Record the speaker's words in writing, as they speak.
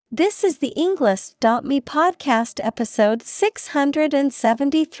This is the Englist.me podcast episode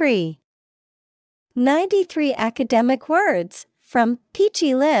 673. 93 academic words from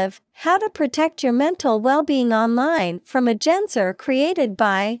Peachy Liv, How to Protect Your Mental Well-Being Online from a Gen-Zer created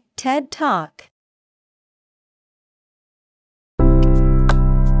by TED Talk.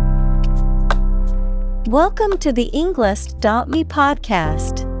 Welcome to the Englist.me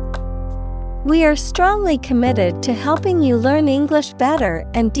podcast. We are strongly committed to helping you learn English better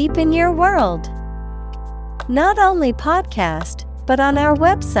and deepen your world. Not only podcast, but on our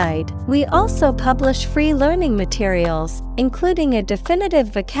website, we also publish free learning materials, including a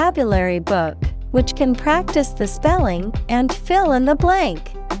definitive vocabulary book, which can practice the spelling and fill in the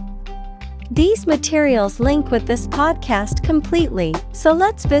blank. These materials link with this podcast completely, so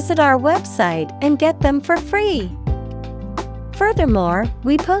let's visit our website and get them for free. Furthermore,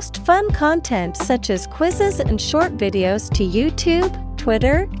 we post fun content such as quizzes and short videos to YouTube,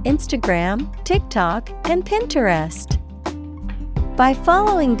 Twitter, Instagram, TikTok, and Pinterest. By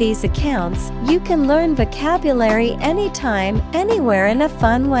following these accounts, you can learn vocabulary anytime, anywhere in a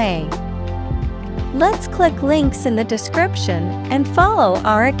fun way. Let's click links in the description and follow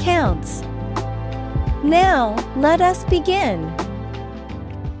our accounts. Now, let us begin.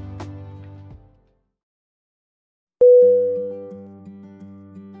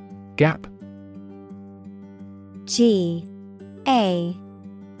 Gap. G-A-P.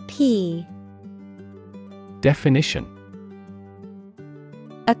 Definition: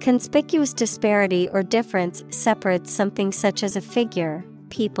 A conspicuous disparity or difference separates something such as a figure,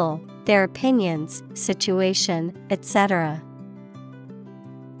 people, their opinions, situation, etc.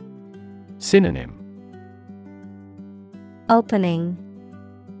 Synonym: Opening,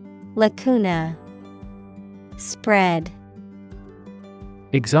 lacuna, spread.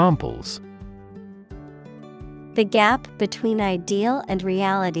 Examples: The gap between ideal and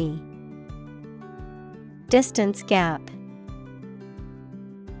reality. Distance gap.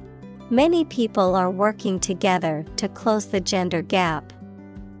 Many people are working together to close the gender gap.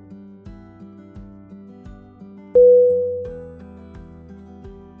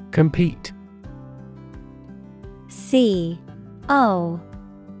 Compete. C-O-M-P-E-T-E.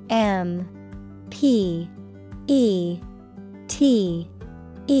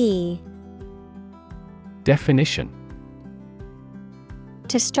 Definition: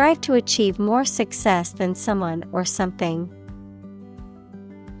 To strive to achieve more success than someone or something.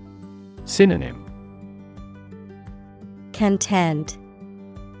 Synonym: Contend,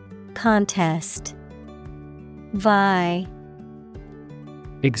 contest, vie.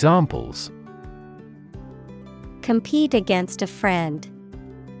 Examples: Compete against a friend.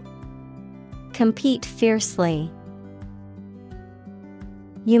 Compete fiercely.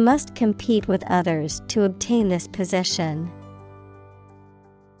 You must compete with others to obtain this position.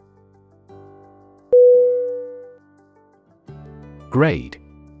 Grade.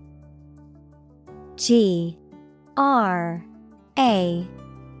 G-R-A-D-E.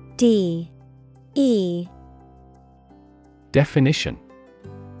 Definition: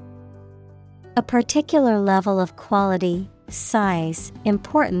 A particular level of quality, size,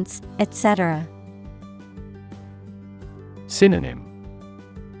 importance, etc. Synonym: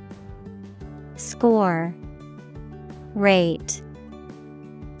 Score, rate,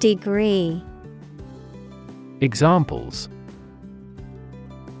 degree. Examples: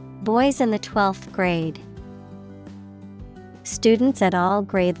 Boys in the 12th grade. Students at all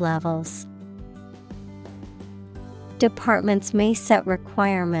grade levels. Departments may set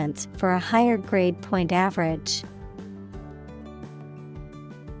requirements for a higher grade point average.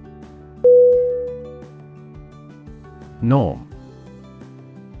 Norm.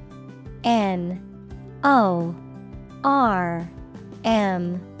 N-O-R-M.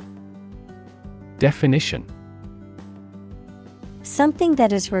 Definition: Something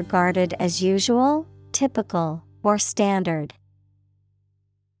that is regarded as usual, typical, or standard.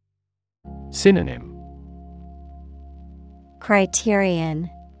 Synonym: Criterion,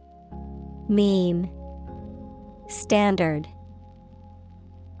 mean, standard.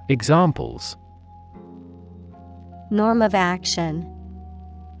 Examples: Norm of action.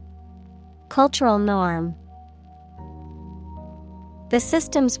 Cultural norm. The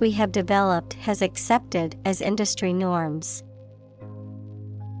systems we have developed has accepted as industry norms.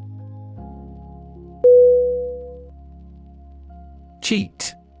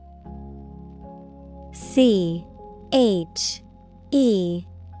 Cheat. C-H-E-A-T.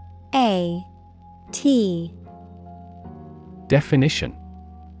 Definition: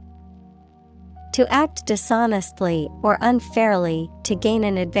 To act dishonestly or unfairly to gain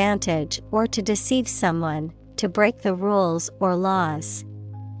an advantage or to deceive someone, to break the rules or laws.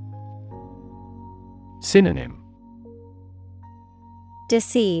 Synonym: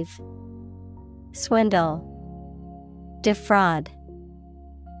 deceive, swindle, defraud.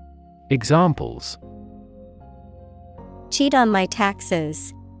 Examples: cheat on my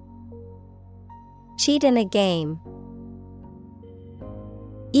taxes, cheat in a game.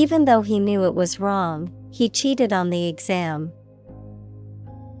 Even though he knew it was wrong, he cheated on the exam.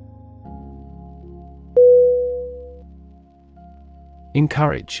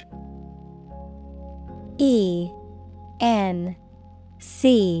 Encourage. ENCOURAGE.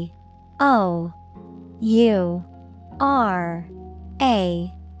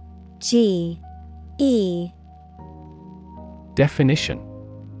 Definition: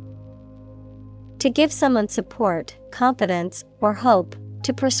 to give someone support, confidence, or hope,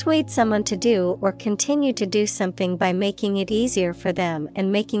 to persuade someone to do or continue to do something by making it easier for them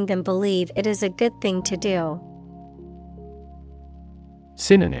and making them believe it is a good thing to do.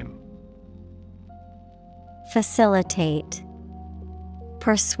 Synonym: facilitate,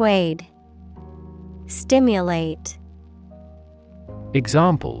 persuade, stimulate.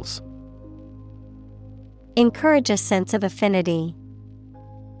 Examples: encourage a sense of affinity,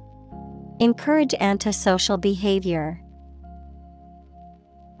 encourage antisocial behavior.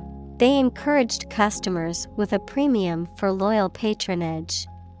 They encouraged customers with a premium for loyal patronage.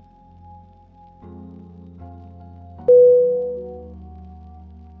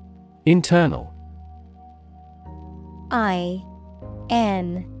 Internal. INTERNAL.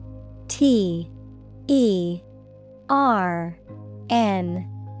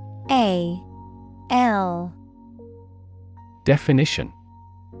 Definition: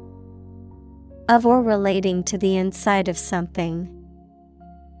 of or relating to the inside of something.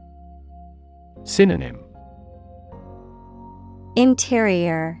 Synonym: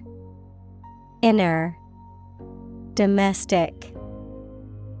 interior, inner, domestic.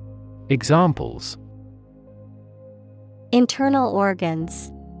 Examples: internal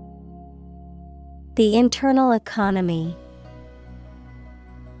organs, the internal economy.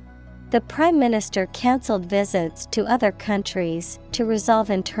 The Prime Minister cancelled visits to other countries to resolve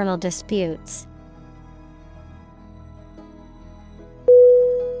internal disputes.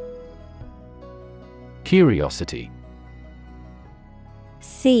 Curiosity.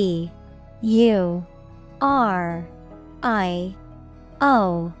 CURIOSITY.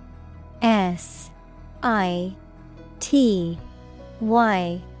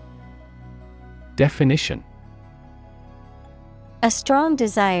 Definition: a strong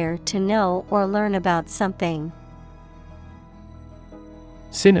desire to know or learn about something.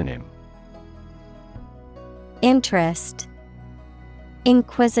 Synonym: interest,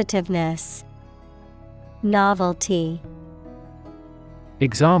 inquisitiveness, novelty.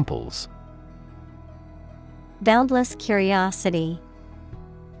 Examples: boundless curiosity,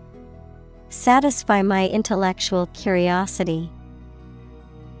 satisfy my intellectual curiosity.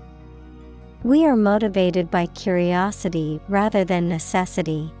 We are motivated by curiosity rather than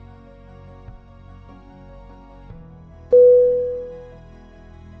necessity.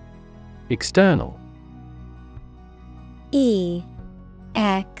 External.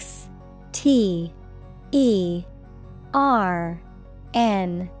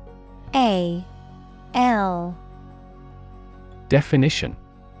 EXTERNAL. Definition: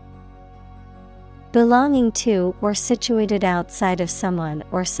 belonging to or situated outside of someone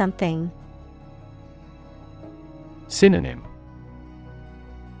or something. Synonym: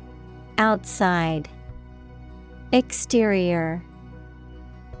 outside, exterior,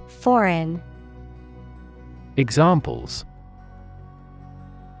 foreign. Examples: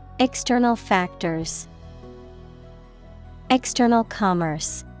 external factors, external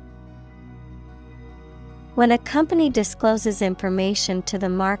commerce. When a company discloses information to the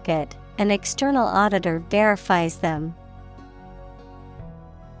market, an external auditor verifies them.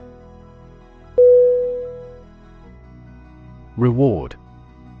 Reward.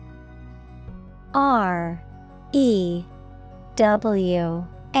 REWARD.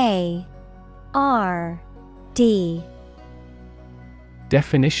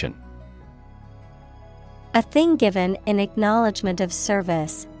 Definition: a thing given in acknowledgement of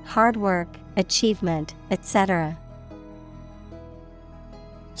service, hard work, achievement, etc.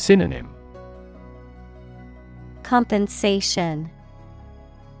 Synonym: compensation,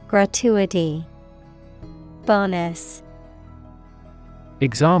 gratuity, bonus.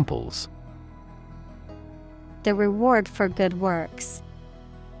 Examples: the reward for good works.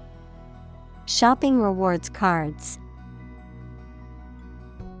 Shopping rewards cards.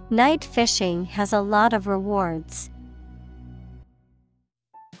 Night fishing has a lot of rewards.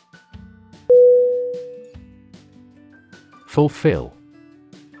 Fulfill.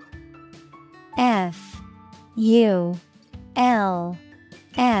 FULFILL. U L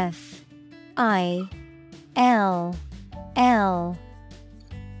F I L L.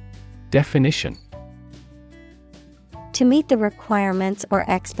 Definition: to meet the requirements or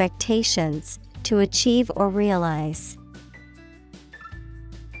expectations, to achieve or realize.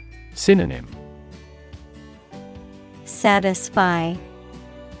 Synonym: Satisfy,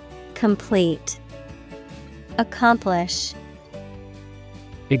 complete, accomplish.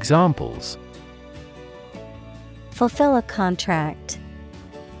 Examples: fulfill a contract,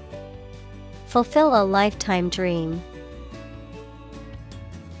 fulfill a lifetime dream.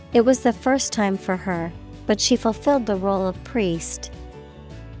 It was the first time for her, but she fulfilled the role of priest.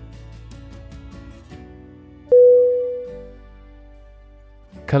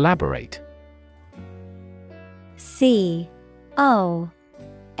 Collaborate. C O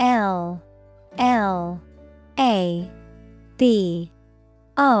L L A B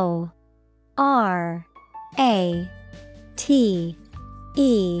O R A T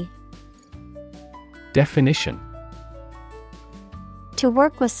E. Definition: to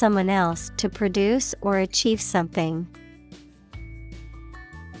work with someone else to produce or achieve something.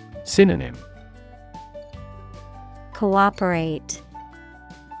 Synonym: cooperate,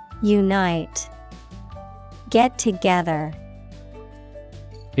 unite, get together.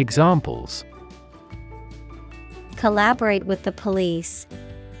 Examples: collaborate with the police,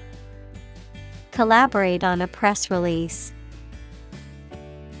 collaborate on a press release.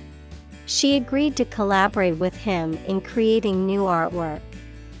 She agreed to collaborate with him in creating new artwork.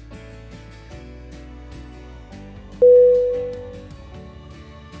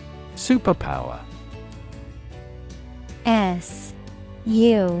 Superpower. S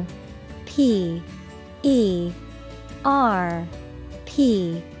U P E R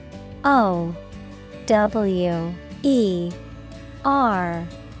P O W E R.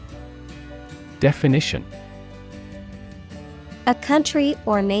 Definition: a country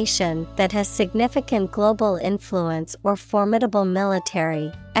or nation that has significant global influence or formidable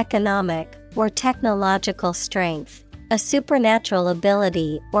military, economic, or technological strength, a supernatural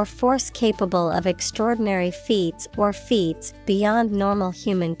ability or force capable of extraordinary feats or feats beyond normal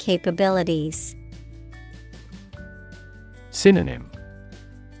human capabilities. Synonym: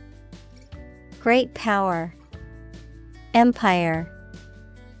 great power, empire,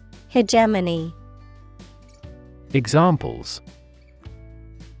 hegemony. Examples: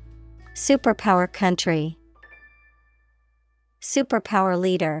 superpower country, superpower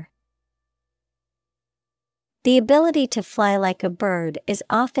leader. The ability to fly like a bird is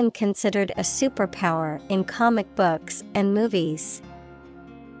often considered a superpower in comic books and movies.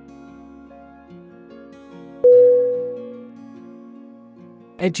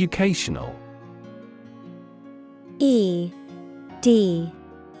 Educational. E D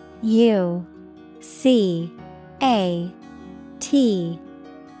U C A T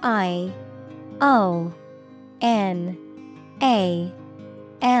I O N A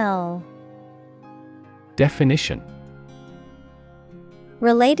L. Definition: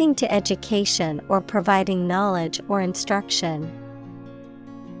 relating to education or providing knowledge or instruction.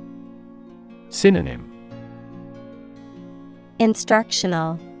 Synonym: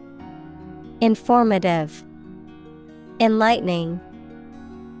 instructional, informative, enlightening.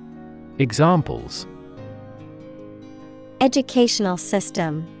 Examples: educational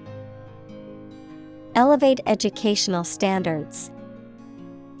system, elevate educational standards.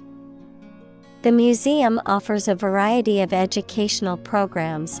 The museum offers a variety of educational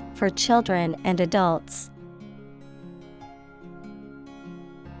programs for children and adults.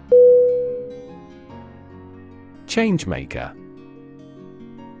 Changemaker.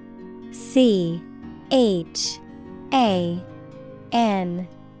 C H A N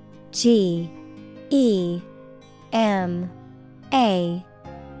G E M A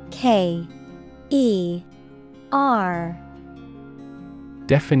K E R.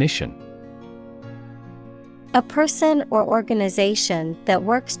 Definition: a person or organization that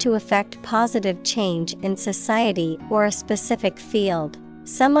works to effect positive change in society or a specific field.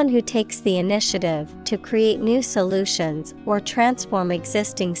 Someone who takes the initiative to create new solutions or transform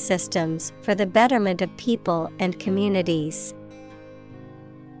existing systems for the betterment of people and communities.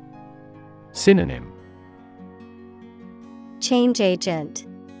 Synonym: change agent,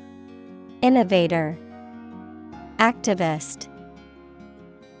 innovator, activist.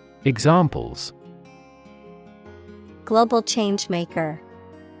 Examples: global change maker,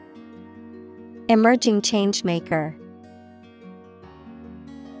 emerging change maker.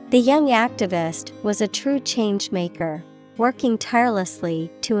 The young activist was a true change maker, working tirelessly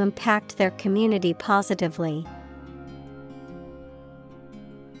to impact their community positively.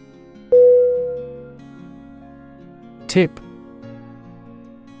 Tip.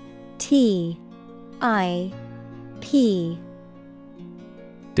 T-I-P.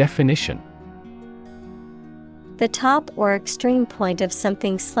 Definition. The top or extreme point of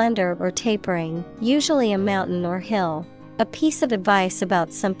something slender or tapering, usually a mountain or hill. A piece of advice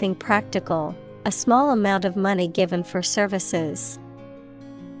about something practical, a small amount of money given for services.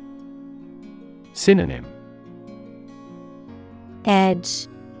 Synonym. Edge,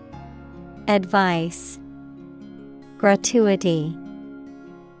 advice, gratuity.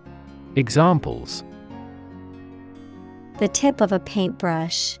 Examples. The tip of a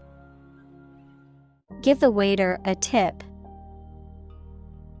paintbrush. Give the waiter a tip.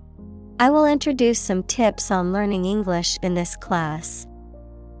 I will introduce some tips on learning English in this class.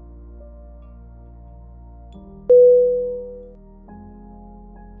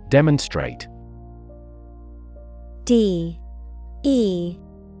 Demonstrate. D-E-M-O-N-S-T-R-A-T-E.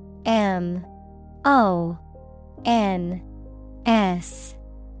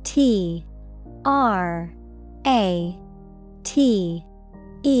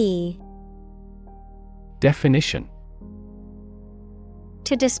 Definition.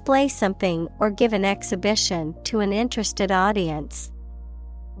 To display something or give an exhibition to an interested audience.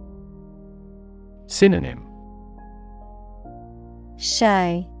 Synonym.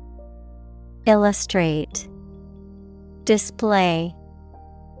 Show, illustrate, display.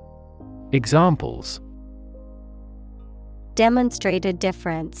 Examples. Demonstrate a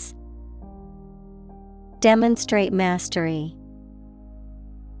difference. Demonstrate mastery.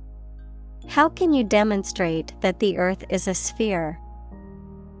 How can you demonstrate that the Earth is a sphere?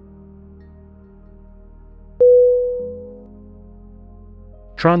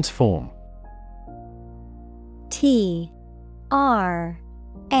 Transform. T-R-A-N-S-F-O-R-M.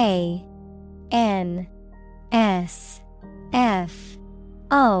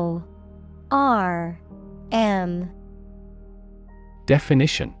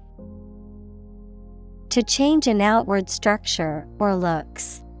 Definition. To change an outward structure or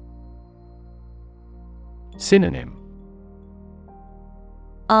looks. Synonym.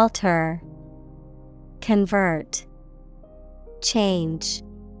 Alter, convert, change.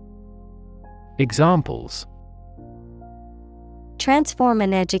 Examples. Transform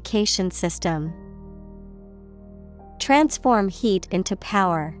an education system. Transform heat into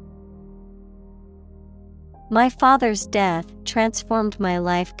power. My father's death transformed my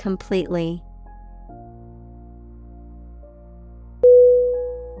life completely.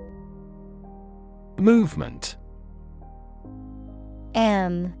 Movement.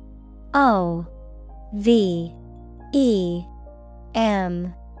 M-O-V-E-M-E-N-T.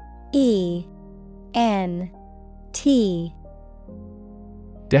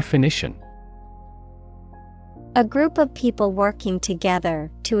 Definition. A group of people working together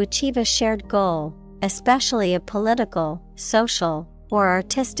to achieve a shared goal, especially a political, social, or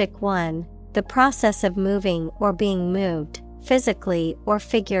artistic one, the process of moving or being moved, physically or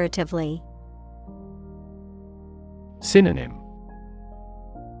figuratively. Synonym.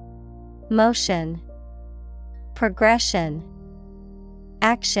 Motion, progression,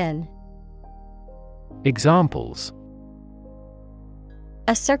 action. Examples.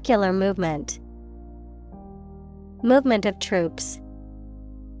 A circular movement. Movement of troops.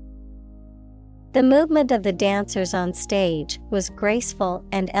 The movement of the dancers on stage was graceful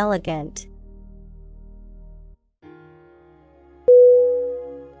and elegant.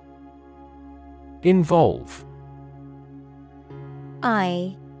 Involve.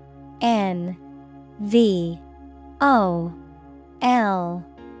 I-N-V-O-L-V-E.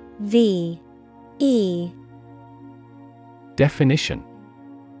 Definition.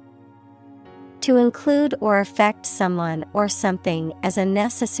 To include or affect someone or something as a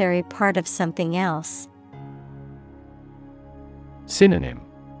necessary part of something else. Synonym.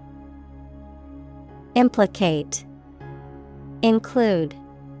 Implicate, include,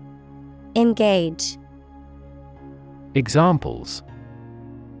 engage. Examples.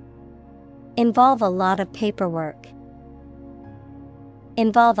 Involve a lot of paperwork.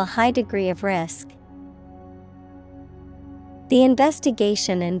 Involve a high degree of risk. The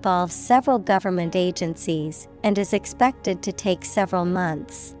investigation involves several government agencies and is expected to take several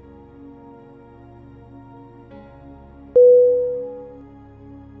months.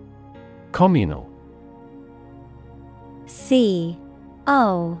 Communal. C-O-M-M-U-N-A-L.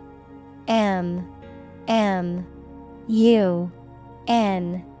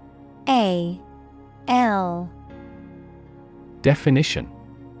 Definition.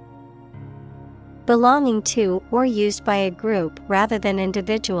 Belonging to or used by a group rather than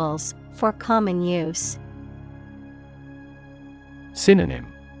individuals, for common use. Synonym.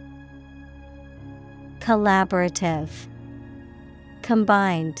 Collaborative,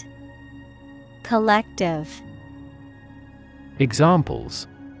 combined, collective. Examples: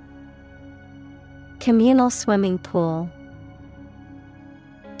 Communal swimming pool.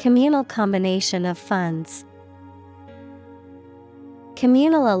 Communal combination of funds.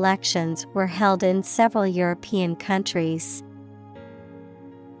 Communal elections were held in several European countries.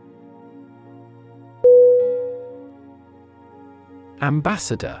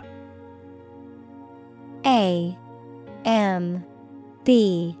 Ambassador. A M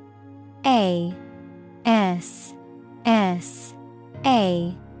B A S S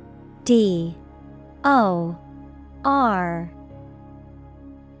A D O R.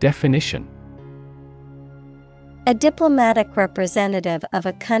 Definition: A diplomatic representative of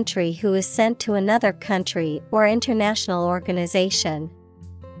a country who is sent to another country or international organization.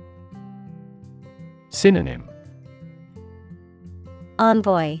 Synonym: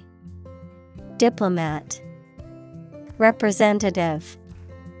 Envoy, diplomat, representative.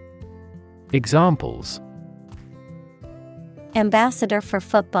 Examples: Ambassador for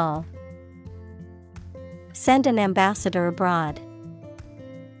football. Send an ambassador abroad.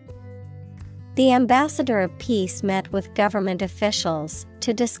 The ambassador of peace met with government officials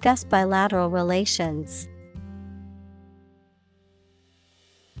to discuss bilateral relations.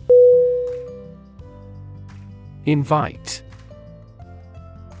 Invite.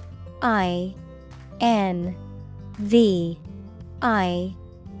 I-N-V-I-T-E.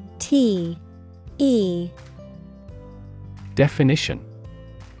 Definition: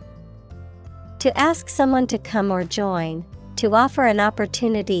 To ask someone to come or join, to offer an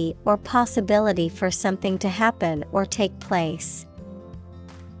opportunity or possibility for something to happen or take place.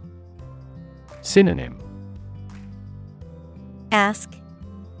 Synonym: Ask,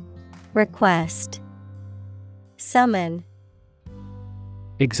 request, summon.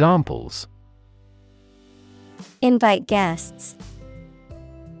 Examples: Invite guests.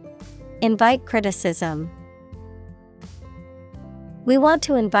 Invite criticism. We want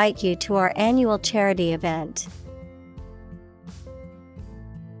to invite you to our annual charity event.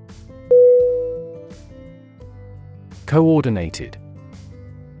 Coordinated.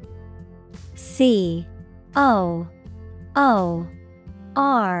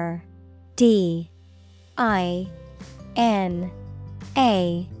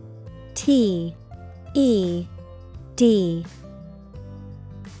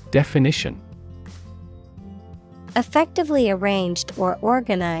 Definition: Effectively arranged or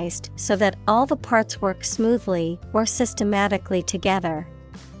organized so that all the parts work smoothly or systematically together.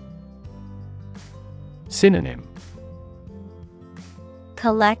 Synonym: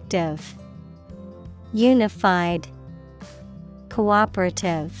 Collective, unified,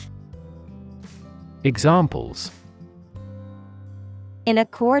 cooperative. Examples: In a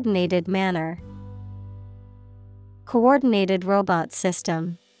coordinated manner. Coordinated robot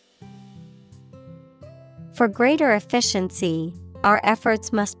system. For greater efficiency, our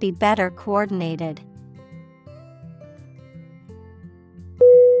efforts must be better coordinated.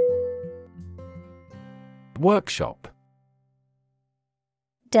 Workshop.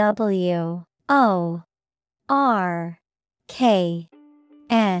 W-O-R-K-S-H-O-P.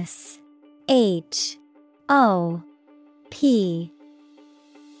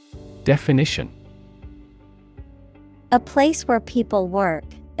 Definition: A place where people work,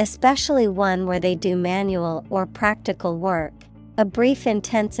 especially one where they do manual or practical work, a brief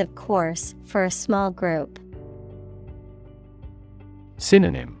intensive course for a small group.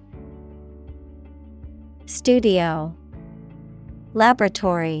 Synonym: Studio,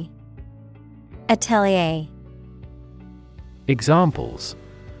 laboratory, atelier. Examples: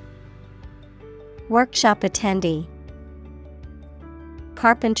 Workshop attendee.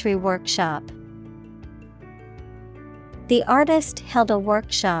 Carpentry workshop. The artist held a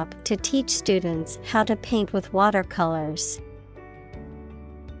workshop to teach students how to paint with watercolors.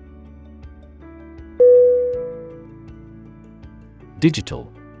 Digital.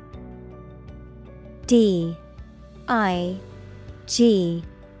 D-I-G-I-T-A-L.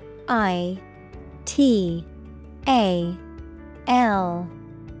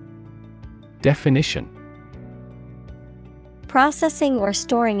 Definition: Processing or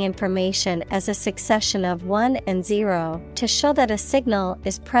storing information as a succession of 1 and 0 to show that a signal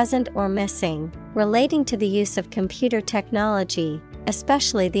is present or missing, relating to the use of computer technology,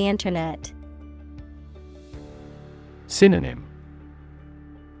 especially the Internet. Synonym: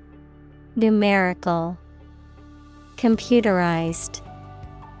 Numerical, computerized,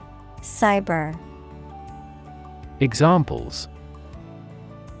 cyber. Examples: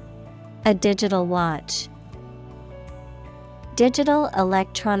 A digital watch. Digital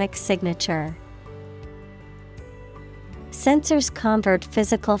electronic signature. Sensors convert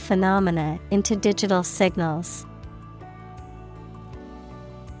physical phenomena into digital signals.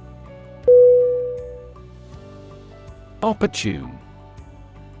 Opportune.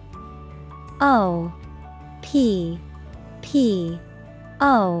 O P P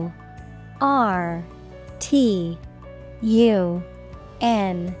O R T U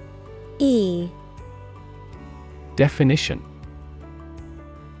N E. Definition.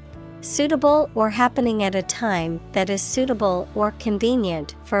 Suitable or happening at a time that is suitable or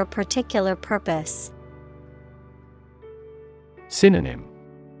convenient for a particular purpose. Synonym.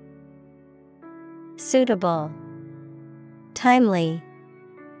 Suitable, timely,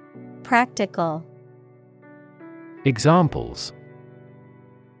 practical. Examples.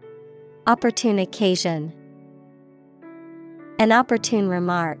 Opportune occasion. An opportune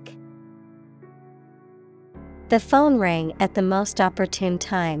remark. The phone rang at the most opportune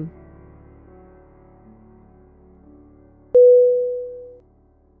time.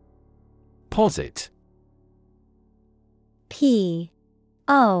 Posit. P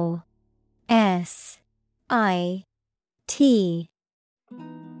O S I T.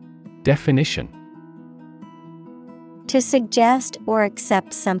 Definition. To suggest or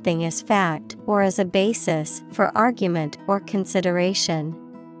accept something as fact or as a basis for argument or consideration.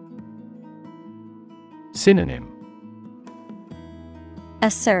 Synonym.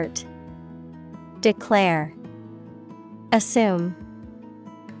 Assert, declare, assume.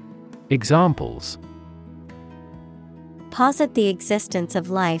 Examples. Posit the existence of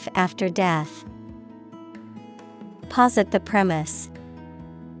life after death. Posit the premise.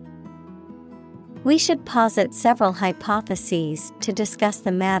 We should posit several hypotheses to discuss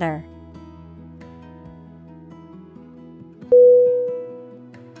the matter.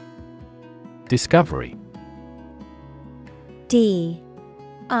 Discovery. D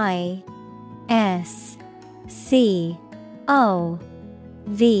I S C O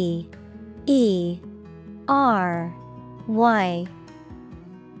V E R Y.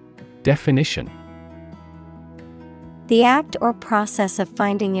 Definition. The act or process of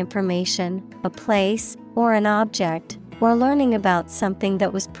finding information, a place, or an object, or learning about something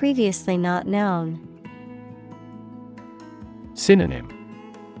that was previously not known. Synonym.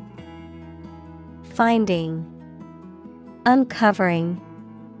 Finding, uncovering,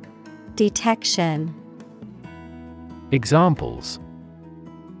 detection. Examples.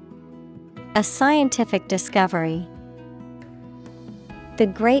 A scientific discovery. The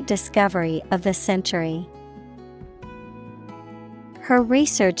great discovery of the century. Her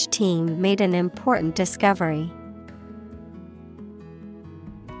research team made an important discovery.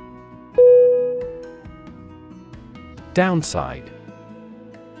 Downside.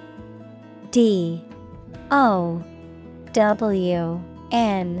 D O W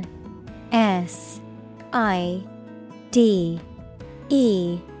N S I D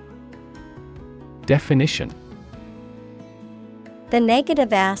E. Definition. The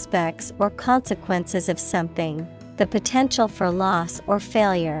negative aspects or consequences of something, the potential for loss or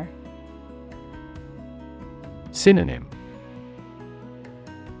failure. Synonym.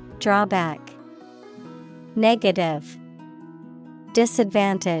 Drawback, negative,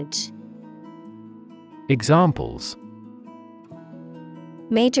 disadvantage. Examples.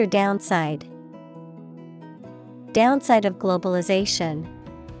 Major downside. Downside of globalization.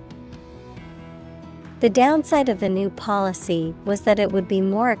 The downside of the new policy was that it would be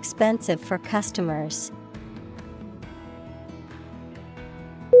more expensive for customers.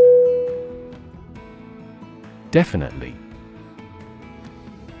 Definitely.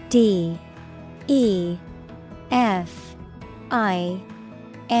 D E F I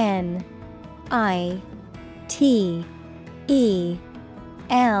N I T E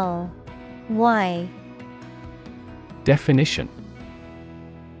L Y. Definition.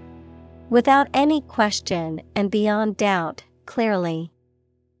 Without any question and beyond doubt, clearly.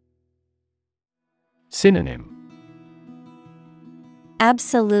 Synonym.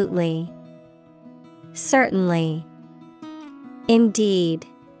 Absolutely. Certainly. Indeed.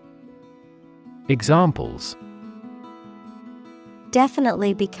 Examples.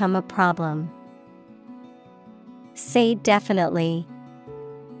 Definitely become a problem. Say definitely.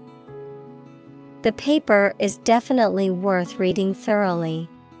 The paper is definitely worth reading thoroughly.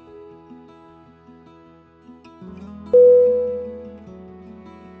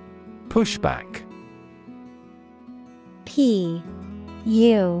 Pushback. P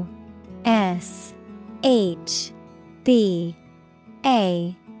U S H B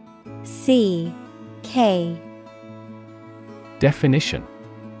A C K. Definition.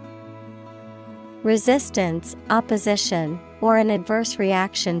 Resistance, opposition, or an adverse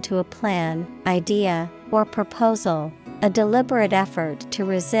reaction to a plan, idea, or proposal, a deliberate effort to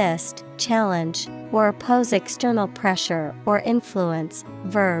resist, challenge, or oppose external pressure or influence.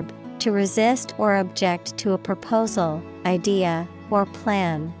 Verb, to resist or object to a proposal, idea, or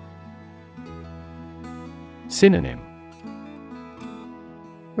plan. Synonym: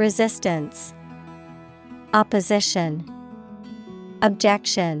 Resistance, opposition,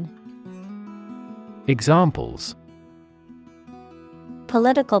 objection. Examples: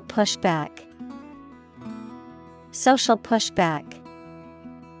 Political pushback, social pushback.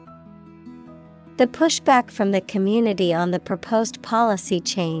 The pushback from the community on the proposed policy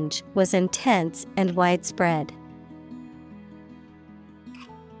change was intense and widespread.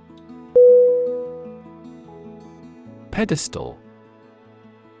 Pedestal.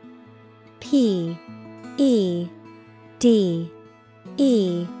 P E D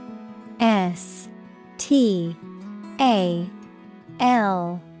E S T A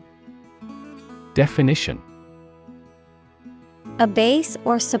L. Definition: A base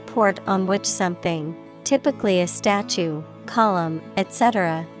or support on which something, typically a statue, column,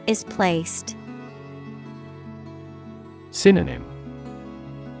 etc., is placed. Synonym: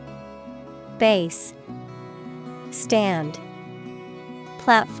 Base, stand,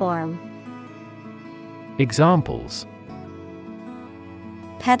 platform. Examples: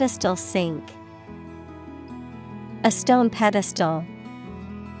 Pedestal sink, a stone pedestal.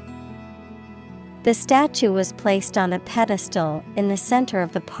 The statue was placed on a pedestal in the center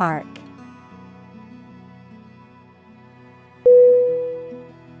of the park.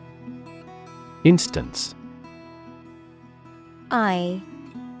 Instance: I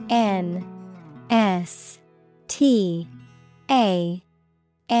N S T A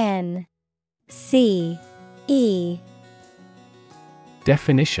N C E.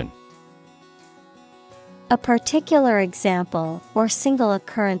 Definition: A particular example or single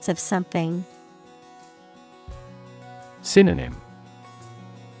occurrence of something. Synonym: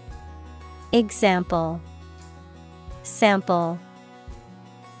 Example, sample,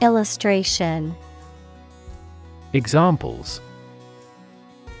 illustration. Examples: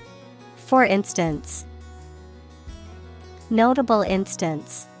 For instance, notable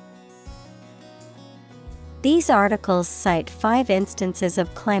instance. These articles cite 5 instances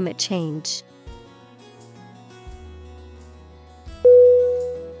of climate change.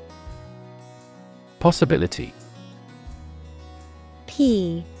 Possibility.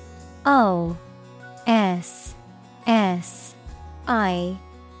 P O S S I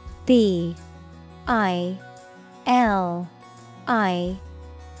B I L I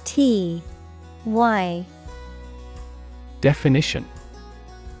T Y. Definition: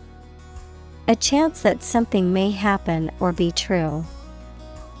 A chance that something may happen or be true.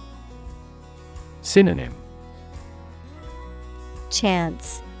 Synonym: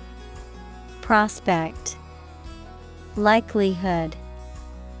 Chance, prospect, likelihood.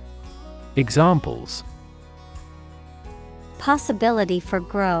 Examples: Possibility for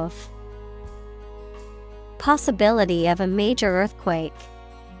growth. Possibility of a major earthquake.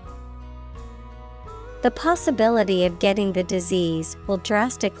 The possibility of getting the disease will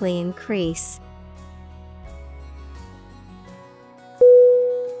drastically increase.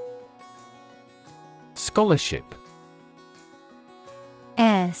 Scholarship.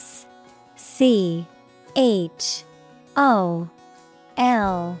 S C H O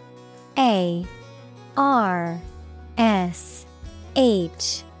L A R S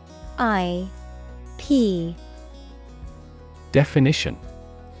H I P. Definition: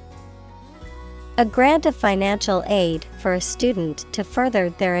 A grant of financial aid for a student to further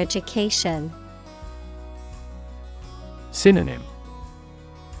their education. Synonym: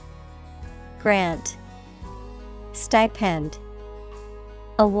 Grant, stipend,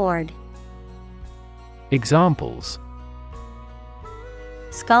 award. Examples: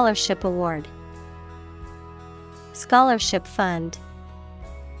 Scholarship award, scholarship fund.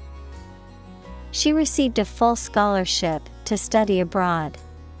 She received a full scholarship to study abroad.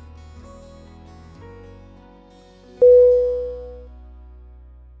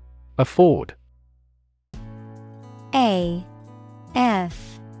 Afford. A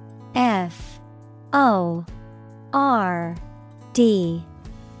F F O R D.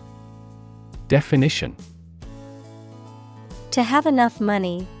 Definition: To have enough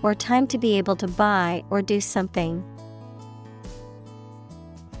money or time to be able to buy or do something.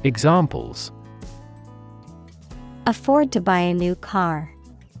 Examples: Afford to buy a new car.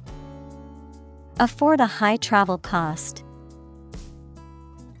 Afford a high travel cost.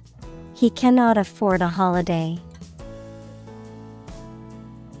 He cannot afford a holiday.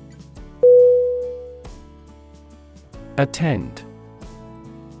 Attend.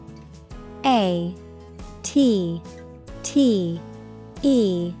 A T T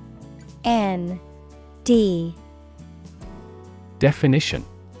E N D. Definition: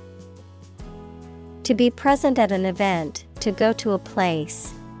 To be present at an event, to go to a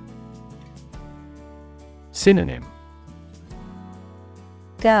place. Synonym: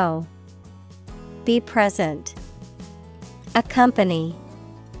 Go. Be present. Accompany.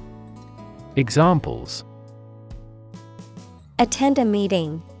 Examples: Attend a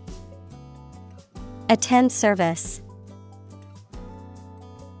meeting. Attend service.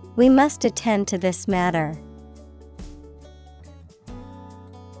 We must attend to this matter.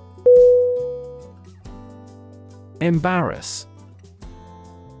 Embarrass.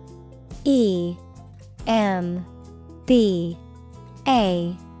 E M B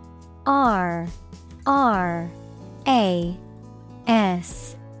A R R A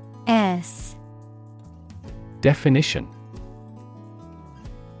S S. Definition: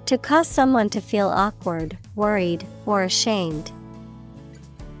 To cause someone to feel awkward, worried, or ashamed.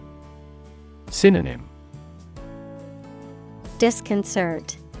 Synonym: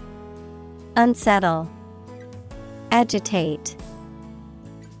 Disconcert. Unsettle. Agitate.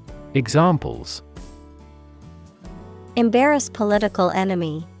 Examples: Embarrass political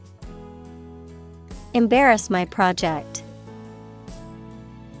enemy. Embarrass my project.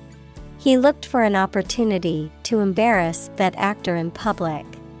 He looked for an opportunity to embarrass that actor in public.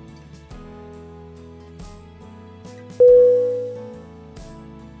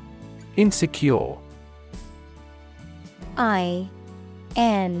 Insecure. I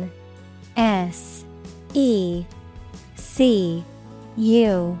N S E C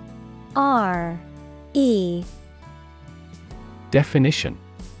U R E. Definition: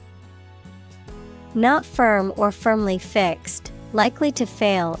 Not firm or firmly fixed, likely to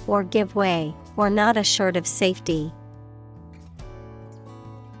fail or give way, or not assured of safety.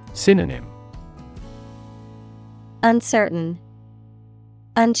 Synonym: Uncertain.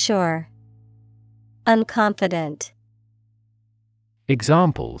 Unsure. Unconfident.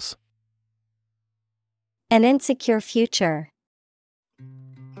 Examples: An insecure future.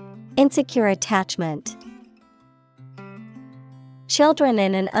 Insecure attachment. Children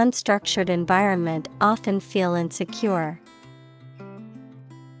in an unstructured environment often feel insecure.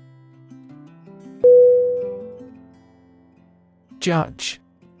 Judge.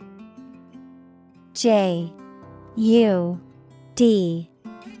 J U D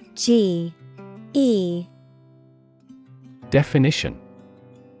G E. Definition: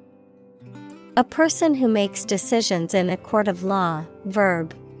 A person who makes decisions in a court of law.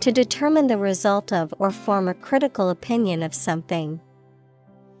 Verb, to determine the result of or form a critical opinion of something.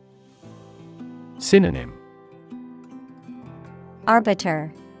 Synonym: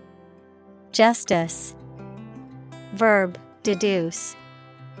 Arbiter. Justice. Verb, deduce.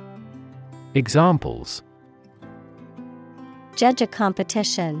 Examples: Judge a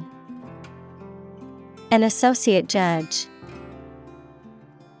competition. An associate judge.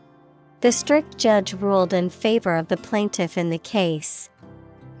 The strict judge ruled in favor of the plaintiff in the case.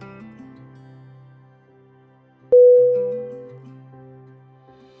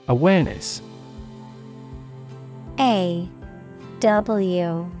 Awareness. A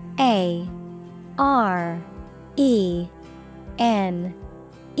W A R E N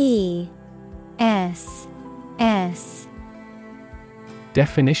E S S.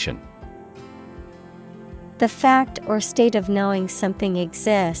 Definition: The fact or state of knowing something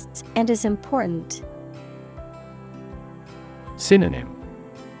exists and is important. Synonym: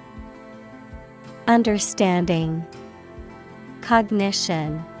 Understanding.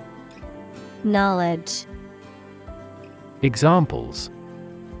 Cognition. Knowledge. Examples: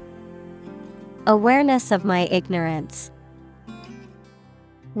 Awareness of my ignorance.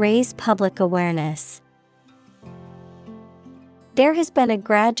 Raise public awareness. There has been a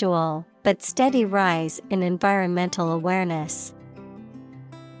gradual but steady rise in environmental awareness.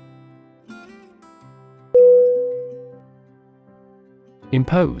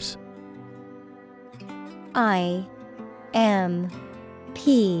 Impose. I M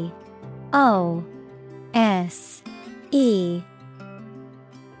P O S E.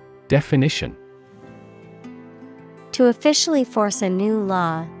 Definition: To officially force a new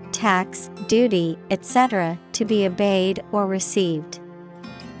law, tax, duty, etc. to be obeyed or received.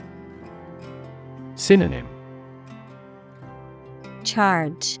 Synonym: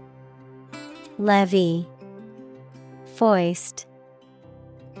 Charge. Levy. Foist.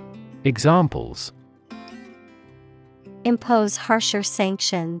 Examples: Impose harsher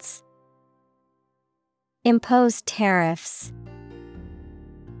sanctions. Impose tariffs.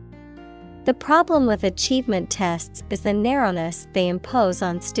 The problem with achievement tests is the narrowness they impose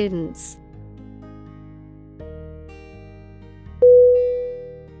on students.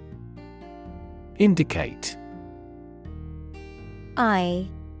 Indicate. INDICATE.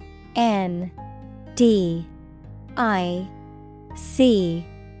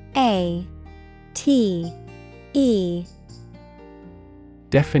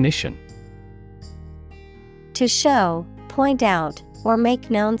 Definition. To show, point out, or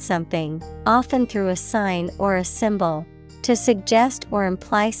make known something, often through a sign or a symbol, to suggest or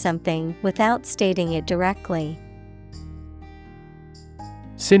imply something without stating it directly.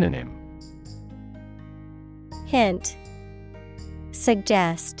 Synonym. Hint,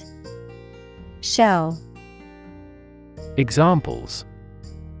 suggest, show. Examples.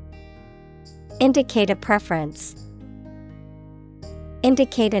 Indicate a preference.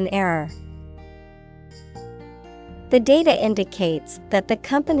 Indicate an error. The data indicates that the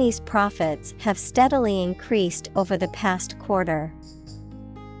company's profits have steadily increased over the past quarter.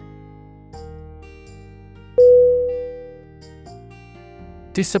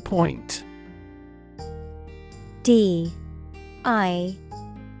 Disappoint. DISAPPOINT.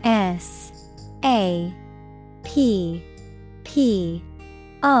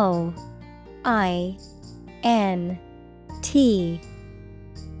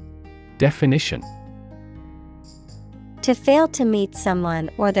 Definition. To fail to meet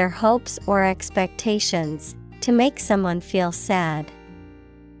someone or their hopes or expectations, to make someone feel sad.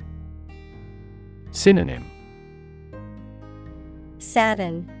 Synonym.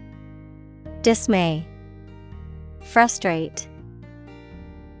 Sadden, dismay, frustrate.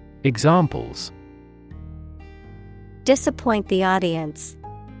 Examples. Disappoint the audience.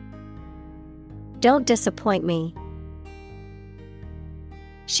 Don't disappoint me.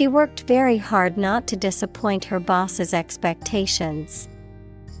 She worked very hard not to disappoint her boss's expectations.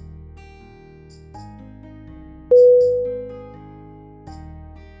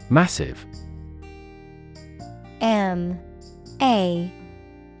 Massive. MASSIVE.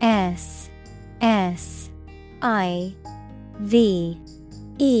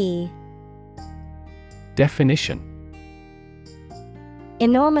 Definition.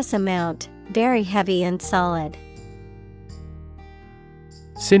 Enormous amount, very heavy and solid.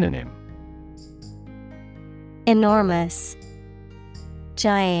 Synonym. Enormous,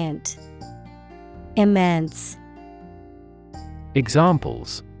 giant, immense.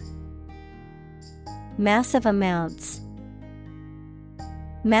 Examples. Massive amounts.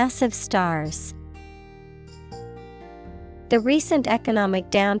 Massive stars. The recent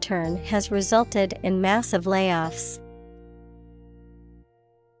economic downturn has resulted in massive layoffs.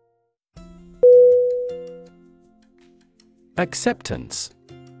 Acceptance.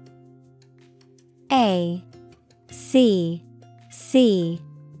 ACCEPTANCE.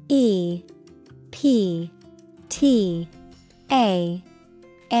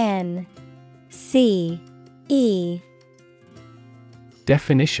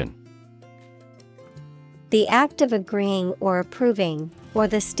 Definition. The act of agreeing or approving, or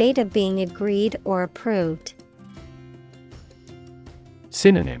the state of being agreed or approved.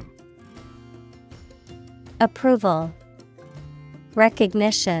 Synonym. Approval,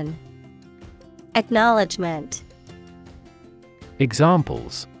 recognition, acknowledgement.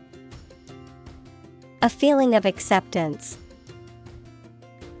 Examples. A feeling of acceptance.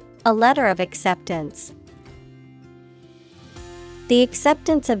 A letter of acceptance. The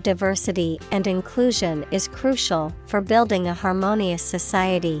acceptance of diversity and inclusion is crucial for building a harmonious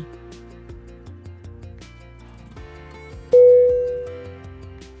society.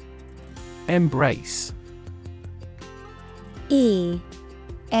 Embrace.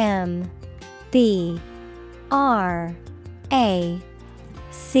 EMBRACE.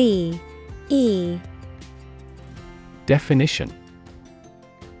 Definition.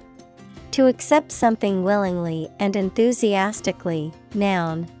 To accept something willingly and enthusiastically.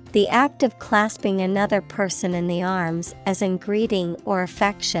 Noun, the act of clasping another person in the arms as in greeting or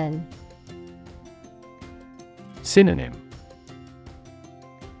affection. Synonym.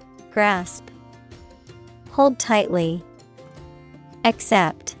 Grasp, hold tightly,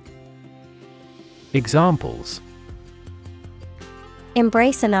 accept. Examples.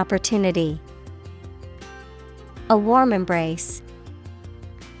 Embrace an opportunity. A warm embrace.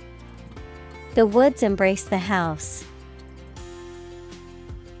 The woods embrace the house.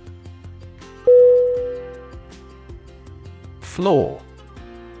 Floor.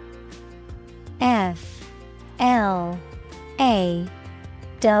 FLAW.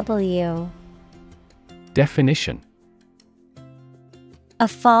 Definition. A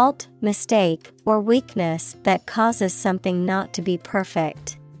fault, mistake, or weakness that causes something not to be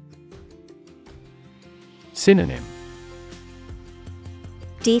perfect. Synonym.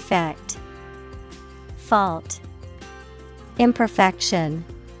 Defect, fault, imperfection.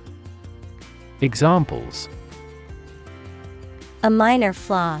 Examples: a minor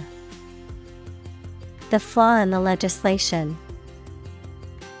flaw, the flaw in the legislation.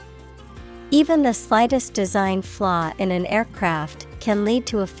 Even the slightest design flaw in an aircraft can lead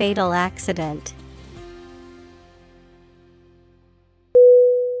to a fatal accident.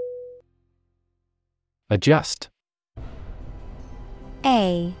 Adjust.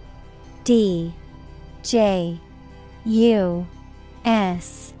 A D J U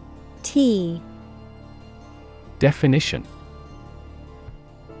S T. Definition: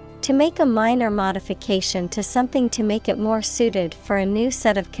 To make a minor modification to something to make it more suited for a new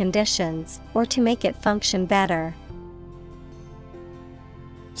set of conditions, or to make it function better.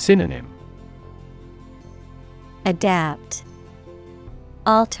 Synonym: Adapt,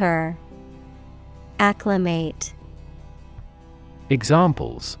 alter, acclimate.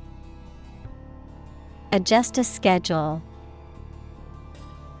 Examples: Adjust a schedule.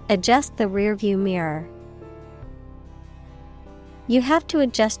 Adjust the rearview mirror. You have to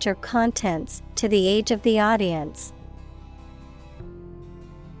adjust your contents to the age of the audience.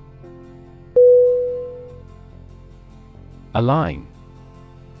 Align.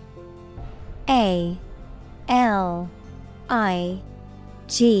 A L I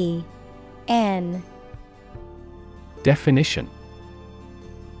G N. Definition: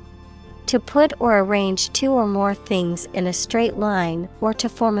 To put or arrange two or more things in a straight line, or to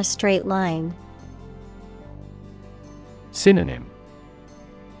form a straight line. Synonym: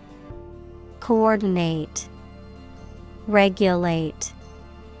 Coordinate, regulate,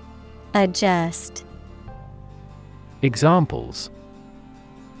 adjust. Examples: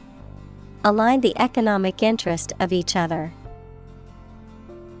 Align the economic interest of each other.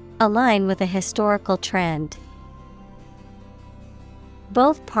 Align with a historical trend.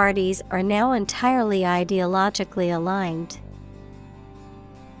 Both parties are now entirely ideologically aligned.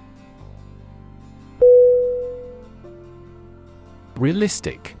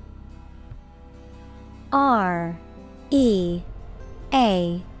 Realistic. R E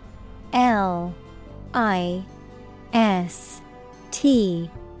A L I S T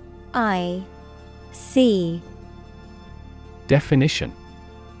I C. Definition: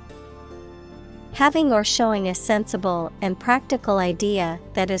 Having or showing a sensible and practical idea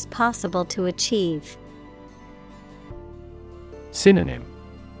that is possible to achieve. Synonym: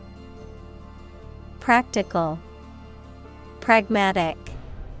 Practical, pragmatic,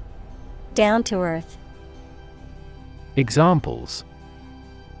 down to earth. Examples: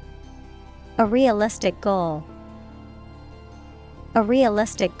 A realistic goal. A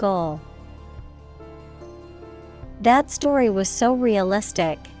realistic goal. That story was so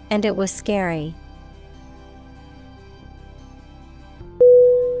realistic, and it was scary.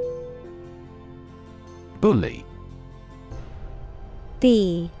 Bully.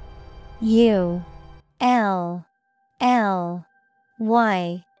 B U L L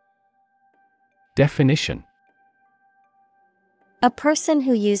Y. Definition: A person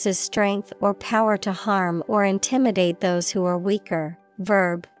who uses strength or power to harm or intimidate those who are weaker.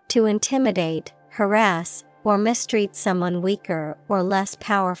 Verb: to intimidate, harass, or mistreat someone weaker or less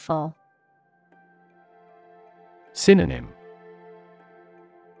powerful. Synonym: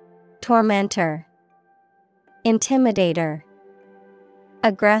 Tormentor, intimidator,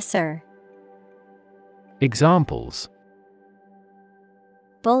 aggressor. Examples: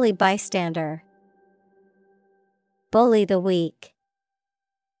 Bully bystander. Bully the weak.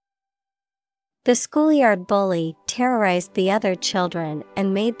 The schoolyard bully terrorized the other children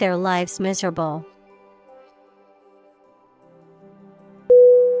and made their lives miserable.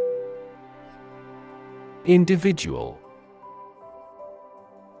 Individual.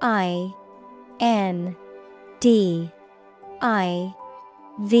 I N D I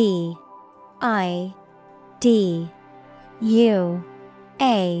V I D U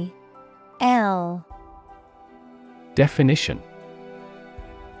A L. Definition: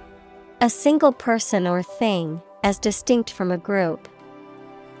 A single person or thing, as distinct from a group.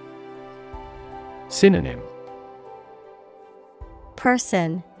 Synonym: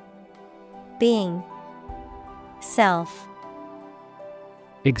 Person, being, self.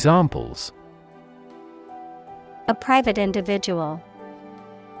 Examples: A private individual.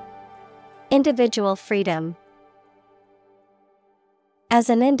 Individual freedom. As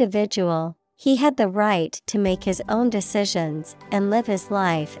an individual, he had the right to make his own decisions and live his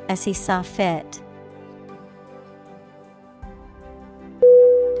life as he saw fit.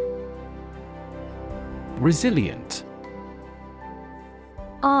 Resilient.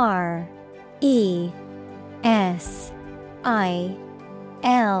 R E S I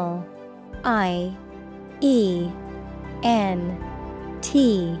L I E N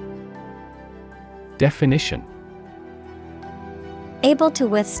T. Definition: able to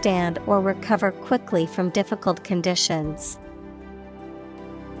withstand or recover quickly from difficult conditions.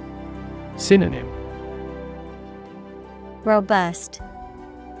 Synonym: Robust,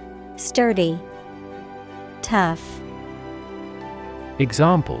 sturdy, tough.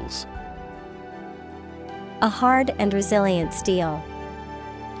 Examples: A hard and resilient steel.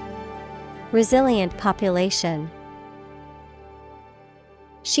 Resilient population.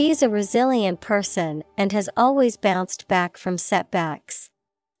 She is a resilient person and has always bounced back from setbacks.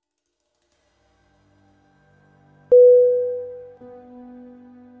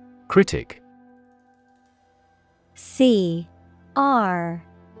 Critic: C-R-I-T-I-C.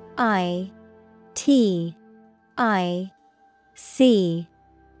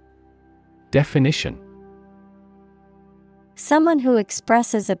 Definition: someone who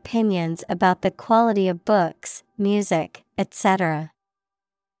expresses opinions about the quality of books, music, etc.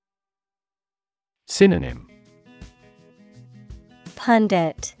 Synonym: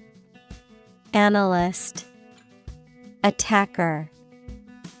 Pundit, analyst, attacker.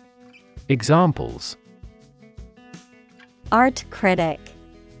 Examples: Art critic,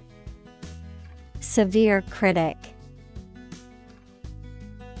 severe critic.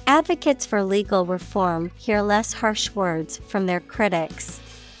 Advocates for legal reform hear less harsh words from their critics.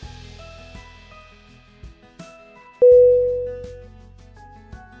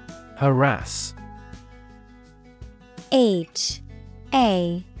 Harass: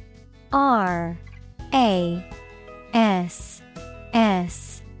 H-A-R-A-S-S.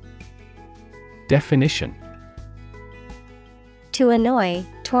 Definition: to annoy,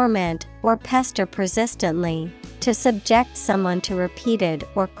 torment, or pester persistently, to subject someone to repeated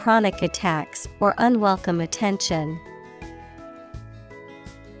or chronic attacks or unwelcome attention.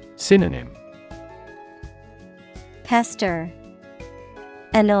 Synonym: Pester,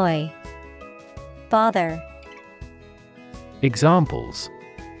 annoy, bother. Examples: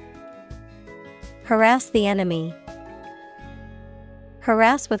 harass the enemy.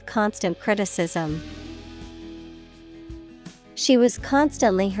 Harass with constant criticism. She was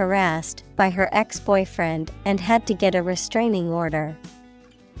constantly harassed by her ex-boyfriend and had to get a restraining order.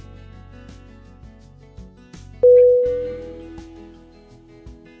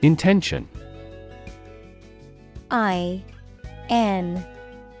 Intention: I-N-T-E-N-T-I-O-N.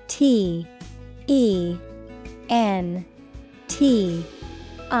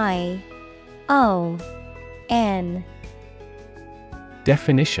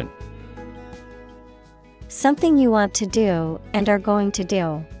 Definition: something you want to do and are going to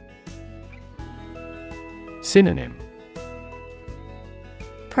do. Synonym: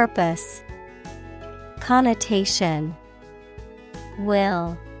 Purpose, connotation,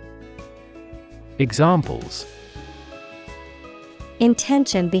 will. Examples: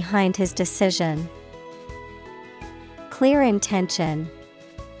 intention behind his decision. Clear intention.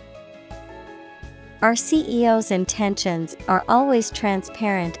 Our CEO's intentions are always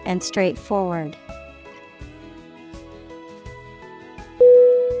transparent and straightforward.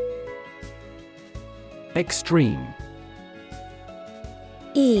 Extreme: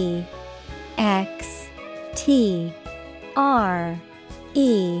 E-X-T-R-E-M-E.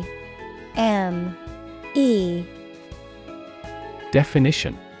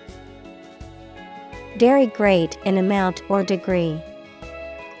 Definition: very great in amount or degree.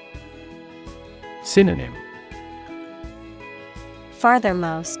 Synonym: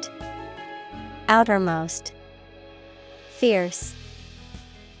 farthermost, outermost, fierce.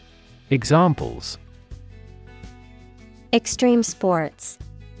 Examples: extreme sports.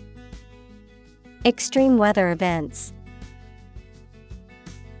 Extreme weather events.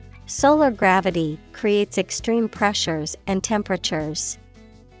 Solar gravity creates extreme pressures and temperatures.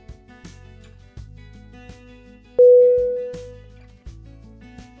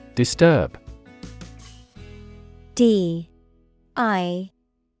 Disturb: D-I-S-T-U-R-B.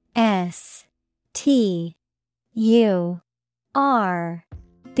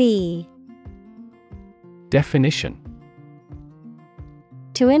 Definition: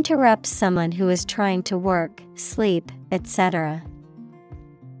 to interrupt someone who is trying to work, sleep, etc.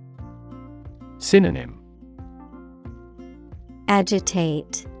 Synonym: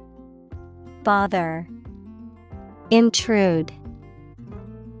 agitate, bother, intrude.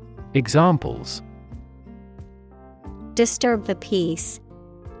 Examples: disturb the peace.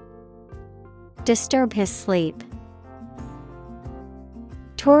 Disturb his sleep.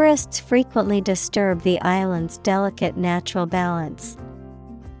 Tourists frequently disturb the island's delicate natural balance.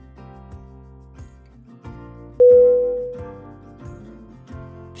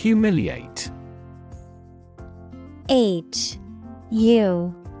 Humiliate: H-U-M-I-L-I-A-T-E.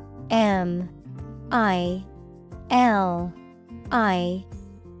 I L I-A-T-E.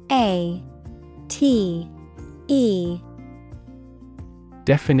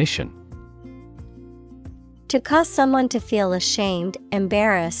 Definition: to cause someone to feel ashamed,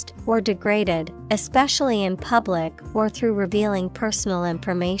 embarrassed, or degraded, especially in public or through revealing personal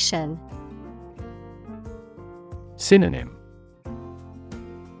information. Synonym: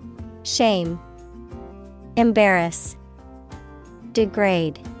 Shame, embarrass,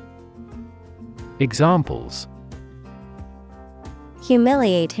 degrade. Examples: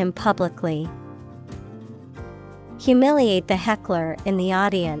 humiliate him publicly. Humiliate the heckler in the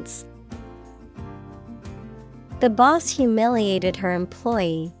audience. The boss humiliated her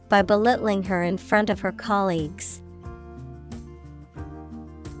employee by belittling her in front of her colleagues.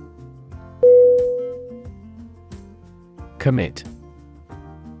 Commit.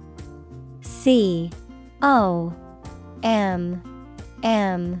 C-O-M-M-I-T.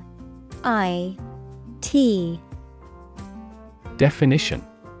 Definition: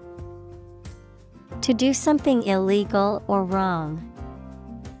 to do something illegal or wrong.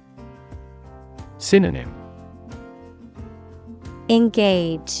 Synonym: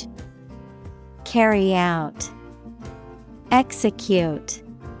 engage, carry out, execute.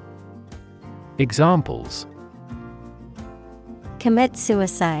 Examples: commit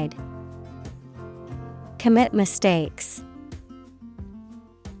suicide. Commit mistakes.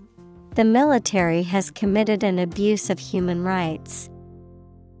 The military has committed an abuse of human rights.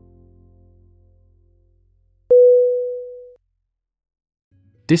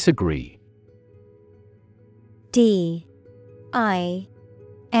 Disagree. D-I-S-A-G-R-E-E.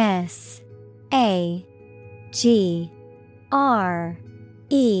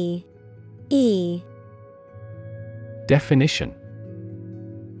 Definition: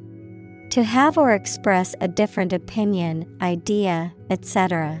 to have or express a different opinion, idea,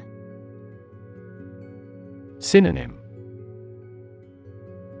 etc. Synonym: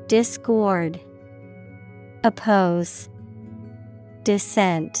 discord, oppose,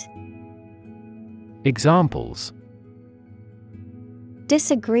 dissent. Examples: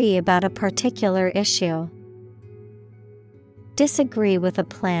 disagree about a particular issue. Disagree with a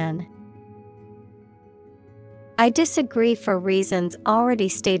plan. I disagree for reasons already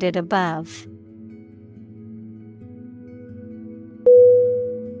stated above.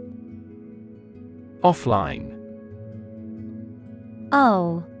 Offline.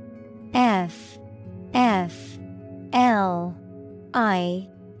 O F F L I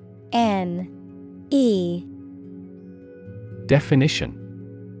N E. Definition: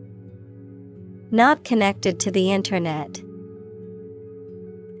 not connected to the internet.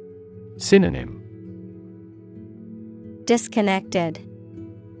 Synonym: disconnected,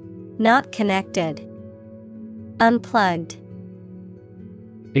 not connected, unplugged.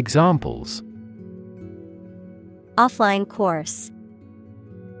 Examples: offline course.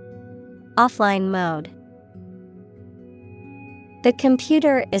 Offline mode. The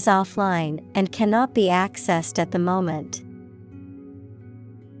computer is offline and cannot be accessed at the moment.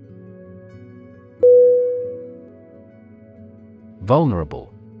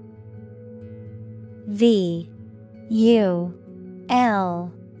 Vulnerable. V U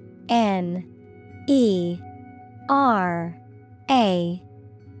L N E R A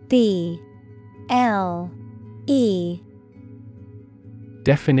B L E.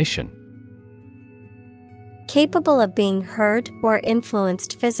 Definition: capable of being hurt or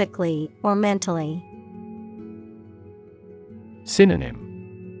influenced physically or mentally. Synonym: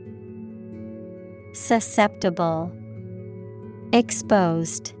 susceptible,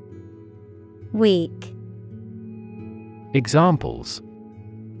 exposed, weak. Examples: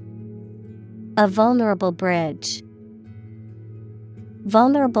 a vulnerable bridge.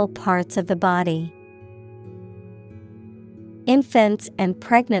 Vulnerable parts of the body. Infants and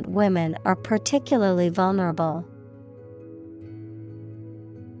pregnant women are particularly vulnerable.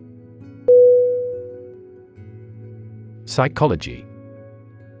 Psychology.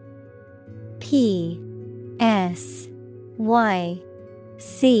 P S Y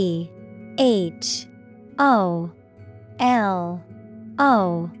C H O L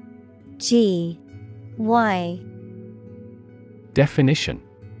O G Y. Definition: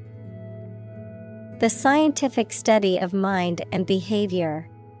 the scientific study of mind and behavior.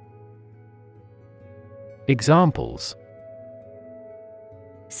 Examples: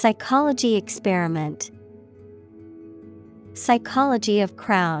 psychology experiment. Psychology of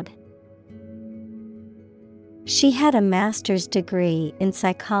crowd. She had a master's degree in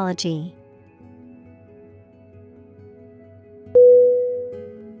psychology.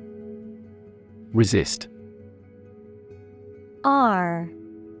 Resist. R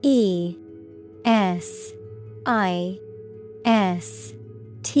E S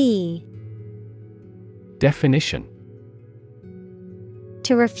Definition: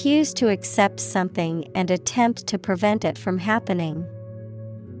 To refuse to accept something and attempt to prevent it from happening.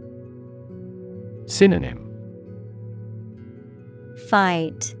 Synonym: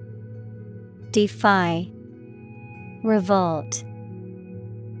 Fight, defy, revolt.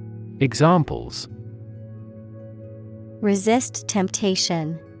 Examples: Resist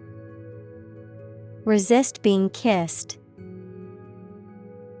temptation. Resist being kissed.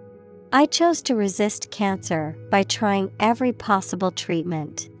 I chose to resist cancer by trying every possible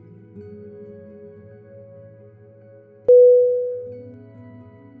treatment.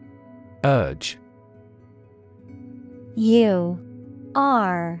 Urge. U-R-G-E.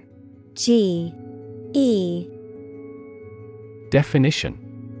 Definition: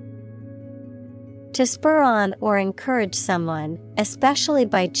 To spur on or encourage someone, especially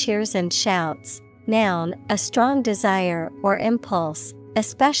by cheers and shouts. Noun, a strong desire or impulse,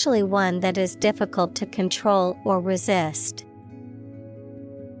 especially one that is difficult to control or resist.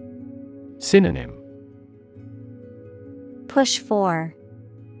 Synonym: Push for.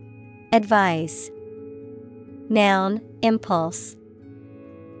 Advise. Noun, impulse.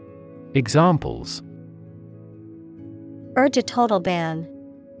 Examples: Urge a total ban.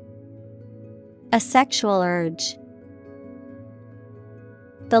 A sexual urge.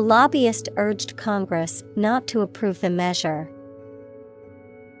 The lobbyist urged Congress not to approve the measure.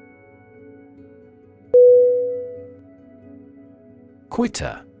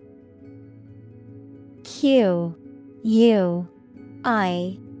 Quitter. Q-U-I-T-T-E-R.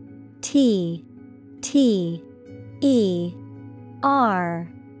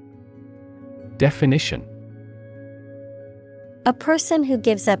 Definition: A person who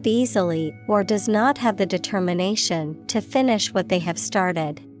gives up easily or does not have the determination to finish what they have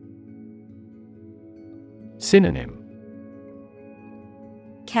started. Synonym: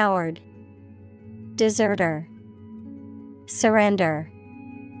 Coward, deserter, surrender.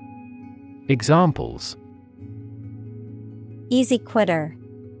 Examples: Easy quitter.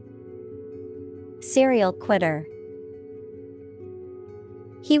 Serial quitter.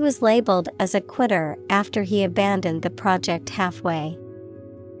 He was labeled as a quitter after he abandoned the project halfway.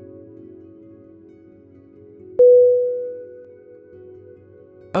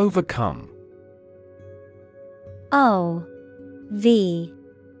 Overcome. O-V-E-R-C-O-M-E.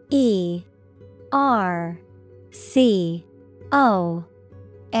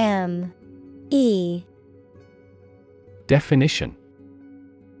 Definition: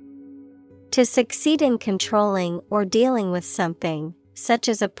 To succeed in controlling or dealing with something, such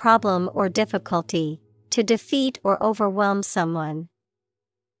as a problem or difficulty, to defeat or overwhelm someone.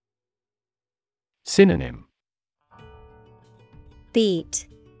 Synonym: Beat,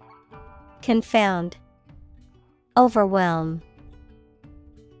 confound, overwhelm.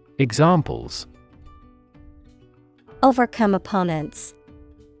 Examples: Overcome opponents.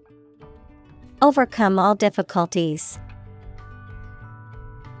 Overcome all difficulties.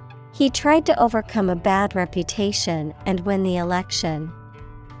 He tried to overcome a bad reputation and win the election.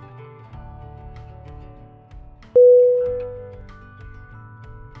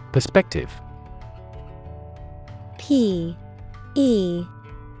 Perspective. P-E-R-S-P-E-C-T-I-V-E.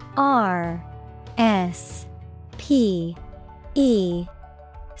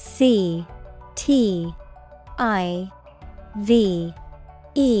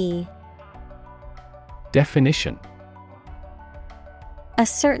 Definition: A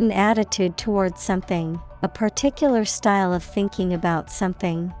certain attitude towards something, a particular style of thinking about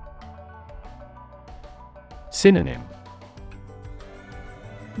something. Synonym: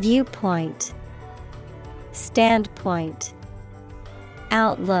 Viewpoint, standpoint,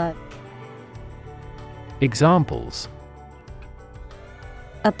 outlook. Examples: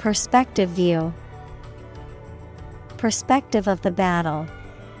 A perspective view. Perspective of the battle.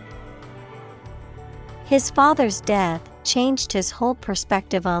 His father's death changed his whole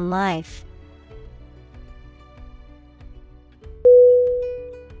perspective on life.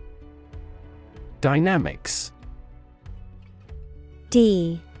 Dynamics.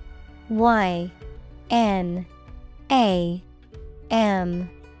 D-Y-N-A-M-I-C-S.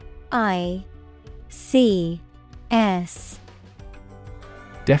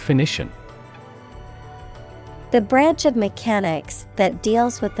 Definition: The branch of mechanics that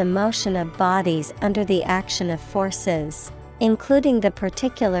deals with the motion of bodies under the action of forces, including the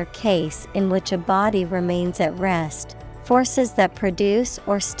particular case in which a body remains at rest, forces that produce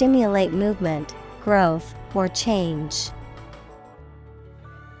or stimulate movement, growth, or change.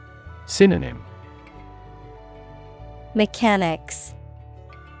 Synonym: Mechanics,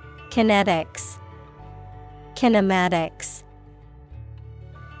 kinetics, Kinematics.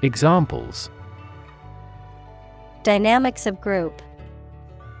 Examples: Dynamics of group.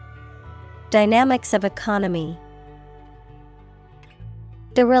 Dynamics of economy.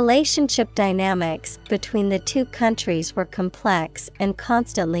 The relationship dynamics between the two countries were complex and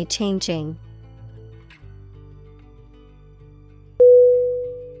constantly changing.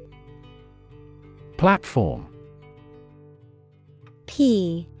 Platform.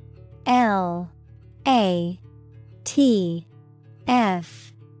 Platform.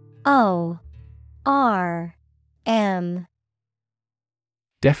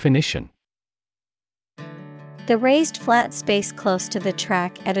 Definition: The raised flat space close to the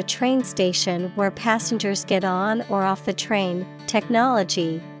track at a train station where passengers get on or off the train.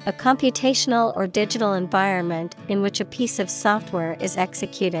 Technology, a computational or digital environment in which a piece of software is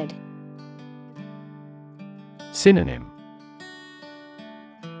executed. Synonym: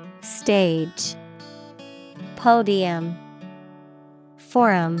 Stage, podium,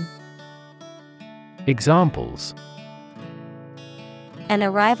 forum. Examples: An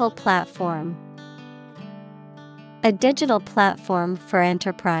arrival platform. A digital platform for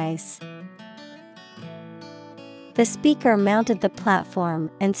enterprise. The speaker mounted the platform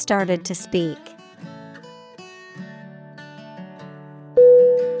and started to speak.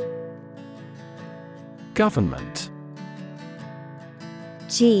 Government. Government.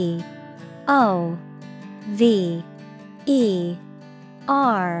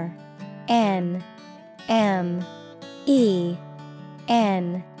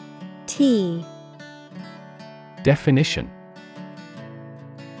 Definition: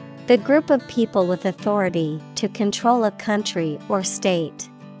 The group of people with authority to control a country or state.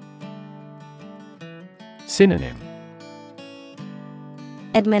 Synonym: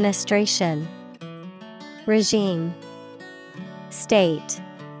 Administration, regime, state.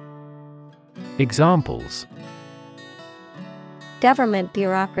 Examples: Government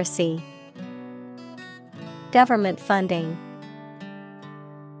bureaucracy. Government funding.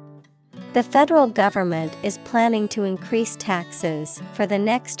 The federal government is planning to increase taxes for the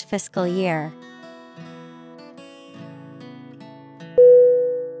next fiscal year.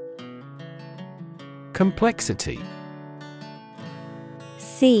 Complexity.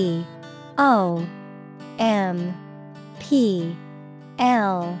 Complexity.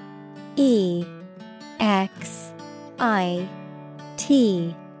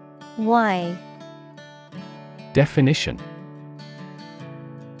 Definition: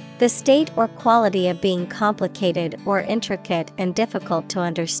 The state or quality of being complicated or intricate and difficult to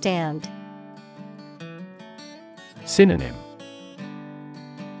understand. Synonym: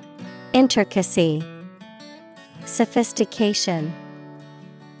 Intricacy, sophistication,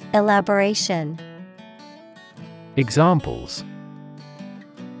 elaboration. Examples: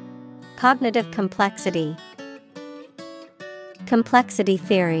 Cognitive complexity. Complexity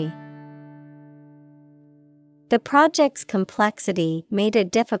theory. The project's complexity made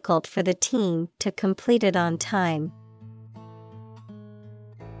it difficult for the team to complete it on time.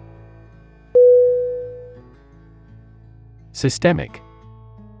 Systemic.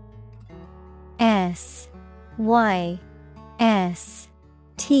 Systemic.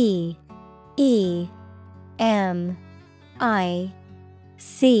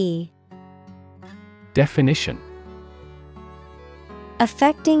 Definition: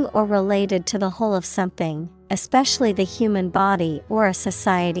 Affecting or related to the whole of something, especially the human body or a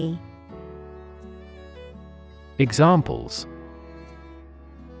society. Examples: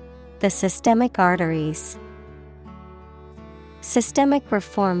 The systemic arteries. Systemic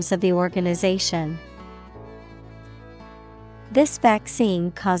reforms of the organization. This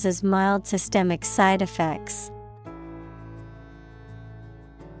vaccine causes mild systemic side effects.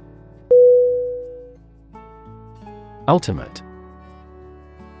 Ultimate.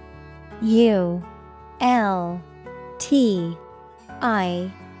 ULTIMATE.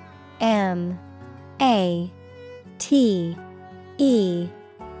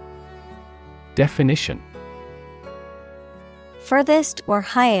 Definition: Furthest or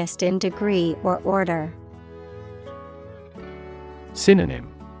highest in degree or order. Synonym: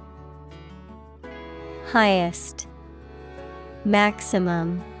 Highest,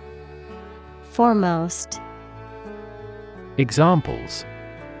 maximum, foremost. Examples: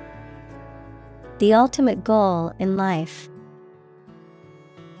 The ultimate goal in life.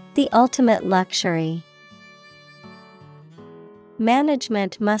 The ultimate luxury.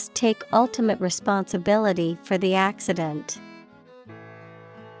 Management must take ultimate responsibility for the accident.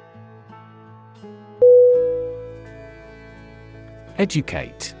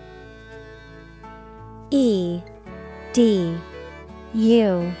 Educate. EDUCATE.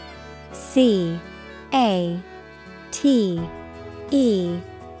 T E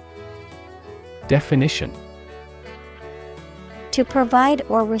Definition: to provide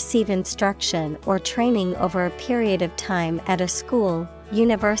or receive instruction or training over a period of time at a school,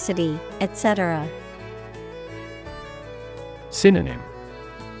 university, etc. Synonym: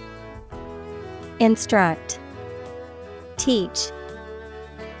 Instruct, teach,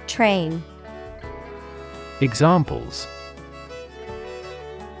 train. Examples: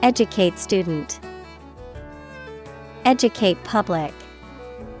 Educate student, educate public.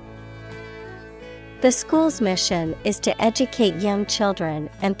 The school's mission is to educate young children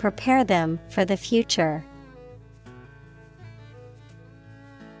and prepare them for the future.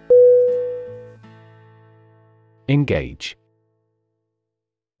 Engage.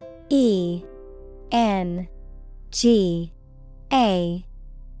 E N G A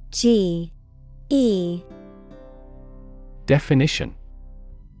G E. Definition: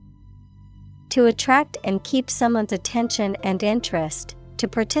 to attract and keep someone's attention and interest, to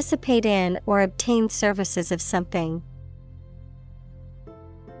participate in or obtain services of something.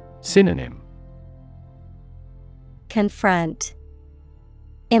 Synonym: Confront,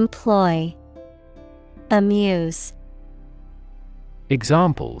 employ, amuse.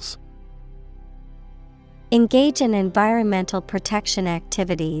 Examples: engage in environmental protection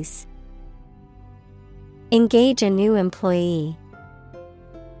activities. Engage a new employee.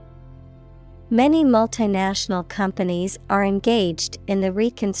 Many multinational companies are engaged in the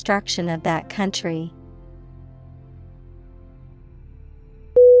reconstruction of that country.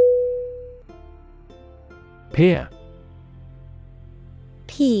 Peer.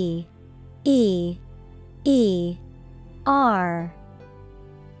 P E E R.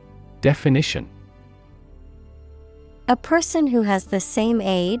 Definition: a person who has the same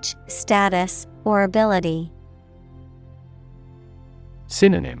age, status, or ability.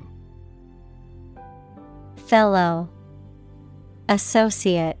 Synonym: Fellow,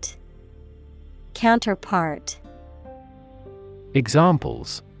 associate, counterpart.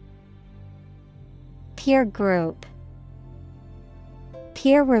 Examples: peer group,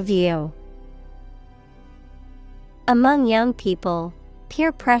 peer review. Among young people,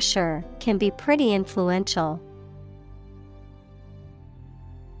 peer pressure can be pretty influential.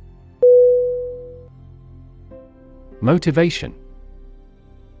 Motivation.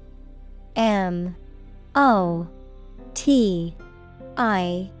 M O T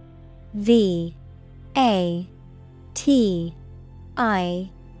I V A T I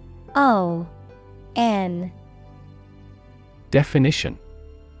O N. Definition: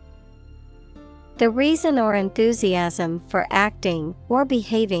 the reason or enthusiasm for acting or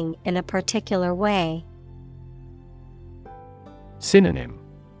behaving in a particular way. Synonym: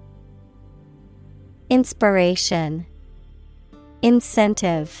 inspiration,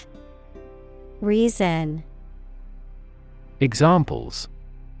 incentive, reason. Examples: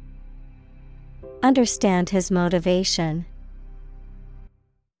 understand his motivation.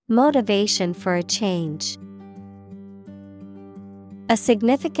 Motivation for a change. A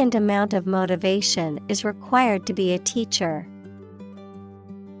significant amount of motivation is required to be a teacher.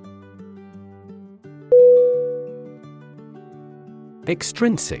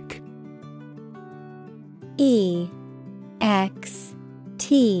 Extrinsic. E X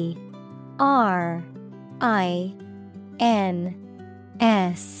T R I N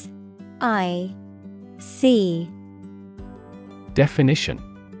S I C. Definition: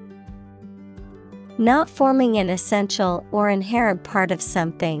 not forming an essential or inherent part of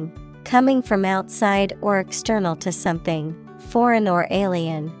something, coming from outside or external to something, foreign or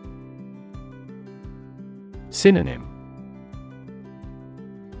alien. Synonym: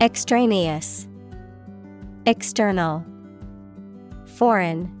 extraneous, external,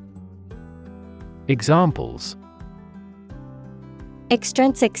 foreign. Examples: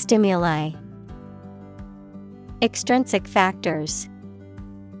 extrinsic stimuli, extrinsic factors.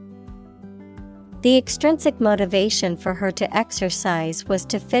 The extrinsic motivation for her to exercise was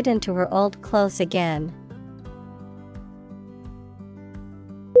to fit into her old clothes again.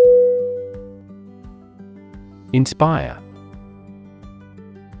 Inspire.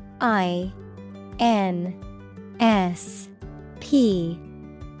 I N S P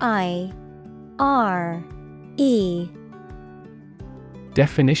I R E.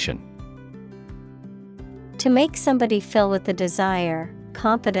 Definition: to make somebody feel with a desire,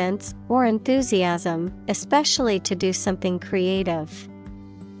 confidence, or enthusiasm, especially to do something creative.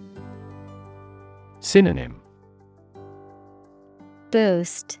 Synonym: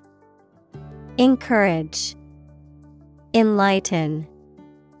 boost, encourage, enlighten.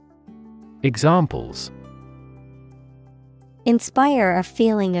 Examples: inspire a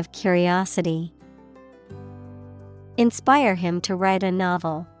feeling of curiosity. Inspire him to write a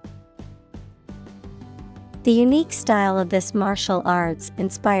novel. The unique style of this martial arts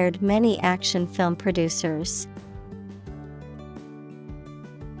inspired many action film producers.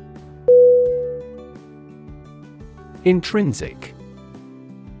 Intrinsic.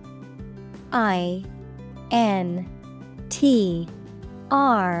 INTRINSIC.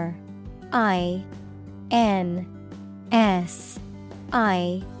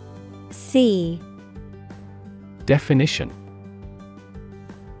 Definition: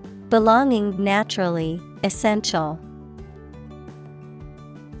 belonging naturally, essential.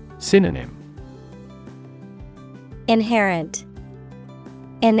 Synonym: inherent,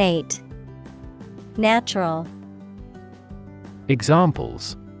 innate, natural.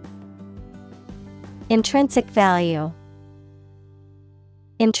 Examples: intrinsic value,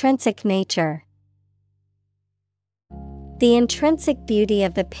 intrinsic nature. The intrinsic beauty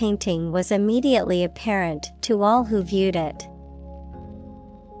of the painting was immediately apparent to all who viewed it.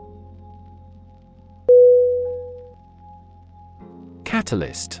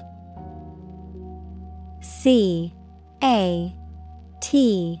 Catalyst. CATALYST.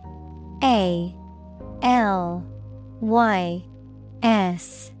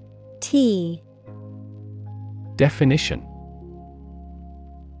 Definition: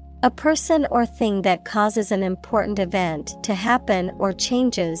 a person or thing that causes an important event to happen or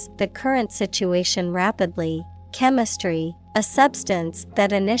changes the current situation rapidly. Chemistry, a substance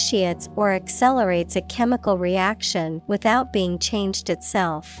that initiates or accelerates a chemical reaction without being changed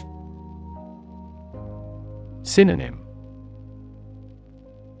itself. Synonym: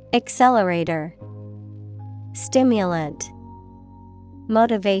 accelerator, stimulant,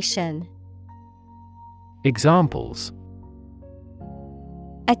 motivation. Examples: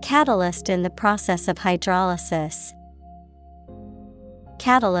 a catalyst in the process of hydrolysis.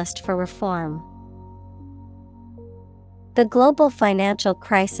 Catalyst for reform. The global financial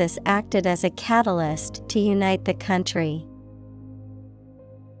crisis acted as a catalyst to unite the country.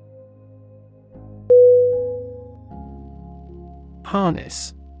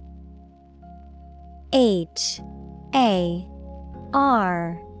 Harness. HARNESS.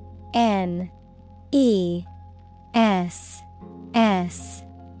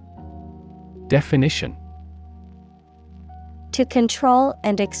 Definition: to control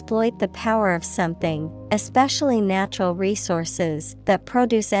and exploit the power of something, especially natural resources that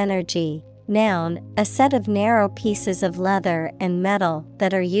produce energy. Noun, a set of narrow pieces of leather and metal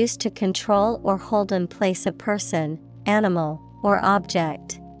that are used to control or hold in place a person, animal, or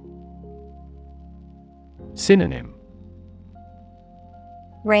object. Synonym: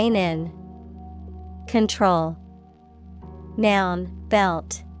 rein in, control. Noun,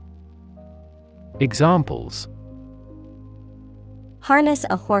 belt. Examples: harness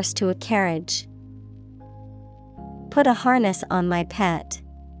a horse to a carriage. Put a harness on my pet.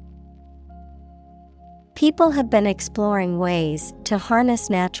 People have been exploring ways to harness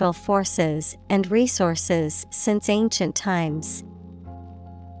natural forces and resources since ancient times.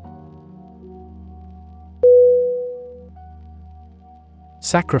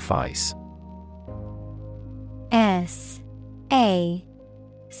 Sacrifice. SACRIFICE.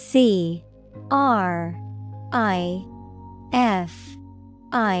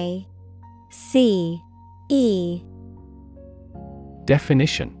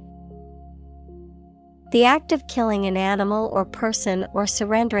 Definition: the act of killing an animal or person or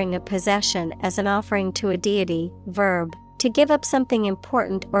surrendering a possession as an offering to a deity. Verb, to give up something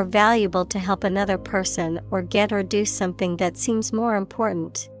important or valuable to help another person or get or do something that seems more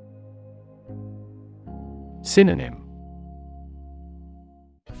important. Synonym: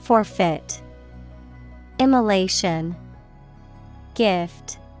 forfeit, immolation,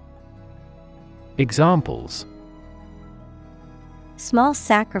 gift. Examples: small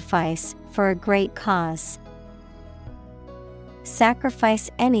sacrifice for a great cause.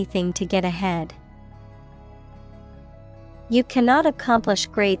 Sacrifice anything to get ahead. You cannot accomplish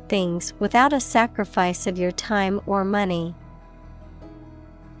great things without a sacrifice of your time or money.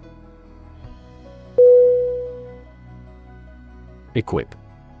 Equip.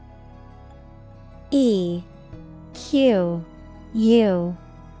 EQUIP.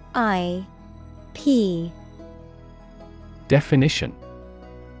 Definition: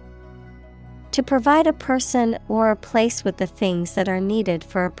 to provide a person or a place with the things that are needed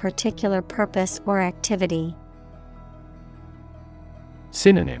for a particular purpose or activity.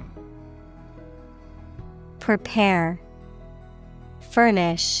 Synonym: prepare,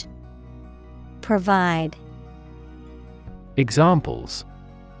 furnish, provide. Examples: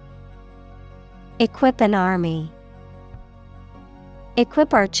 equip an army.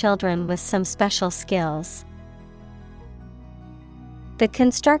 Equip our children with some special skills. The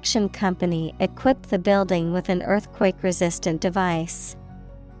construction company equipped the building with an earthquake-resistant device.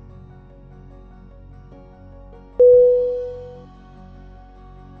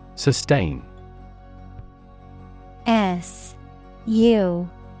 Sustain. S-U-S-T-A-I-N.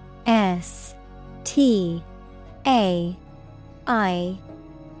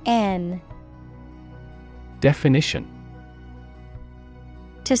 Definition: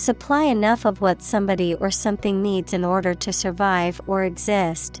 to supply enough of what somebody or something needs in order to survive or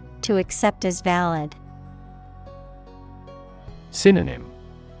exist, to accept as valid. Synonym: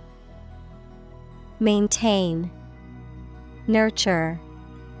 Maintain, nurture,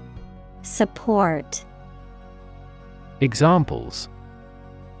 support. Examples: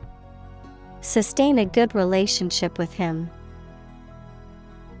 sustain a good relationship with him.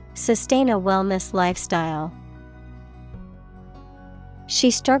 Sustain a wellness lifestyle.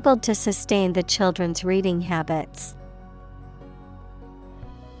 She struggled to sustain the children's reading habits.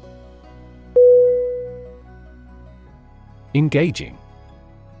 Engaging.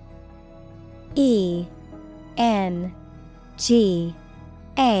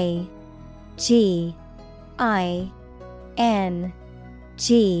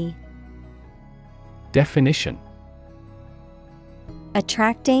 E-N-G-A-G-I-N-G. Definition: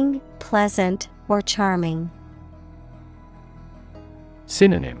 attracting, pleasant, or charming.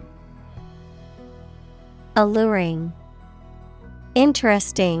 Synonym: alluring,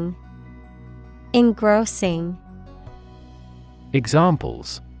 interesting, engrossing.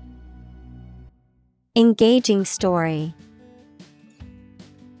 Examples: engaging story.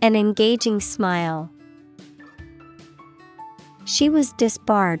 An engaging smile. She was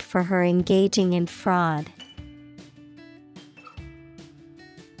disbarred for her engaging in fraud.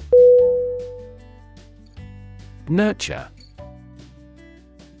 Nurture.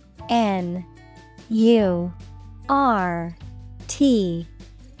 N-U-R-T-U-R-E.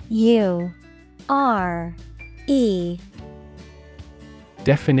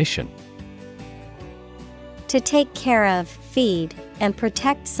 Definition: to take care of, feed, and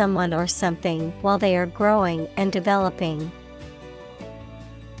protect someone or something while they are growing and developing.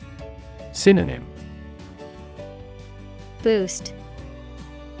 Synonym: boost,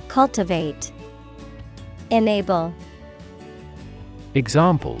 cultivate, enable.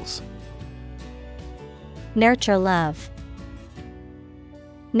 Examples: nurture love.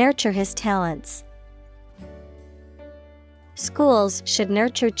 Nurture his talents. Schools should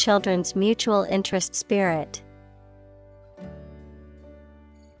nurture children's mutual interest spirit.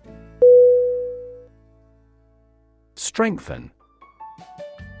 Strengthen.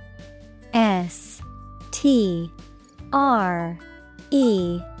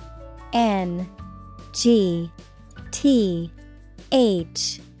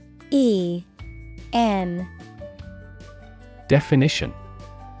 Definition: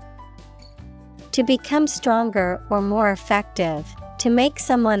 to become stronger or more effective, to make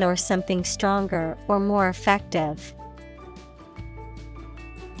someone or something stronger or more effective.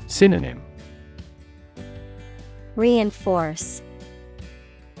 Synonym: reinforce,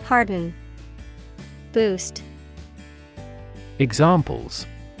 harden, boost. Examples: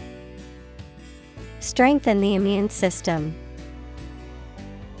 strengthen the immune system.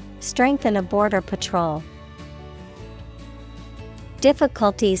 Strengthen a border patrol.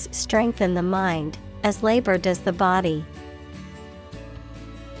 Difficulties strengthen the mind, as labor does the body.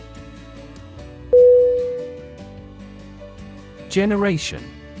 Generation.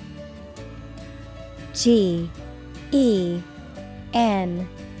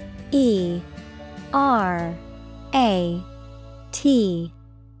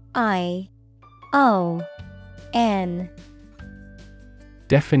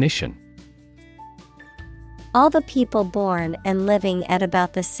 Definition: all the people born and living at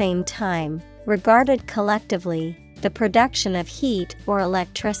about the same time, regarded collectively, the production of heat or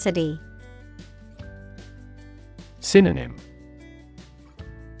electricity. Synonym: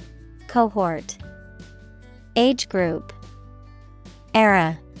 cohort, age group,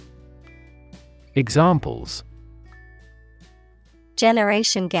 era. Examples: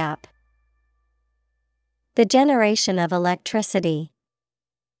 generation gap. The generation of electricity.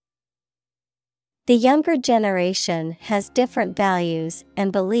 The younger generation has different values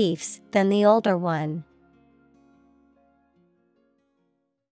and beliefs than the older one.